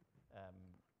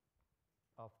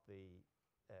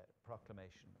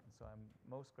proclamation. And so I'm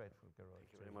most grateful, Gearóid.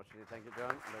 Thank you very much. Thank you,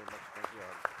 John. Very much. Thank you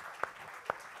all.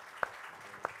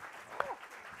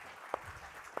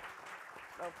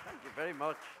 Oh, thank you very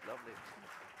much. Lovely.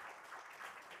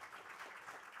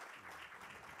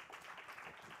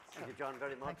 Thank you, John,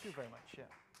 very much. Thank you very much, yeah.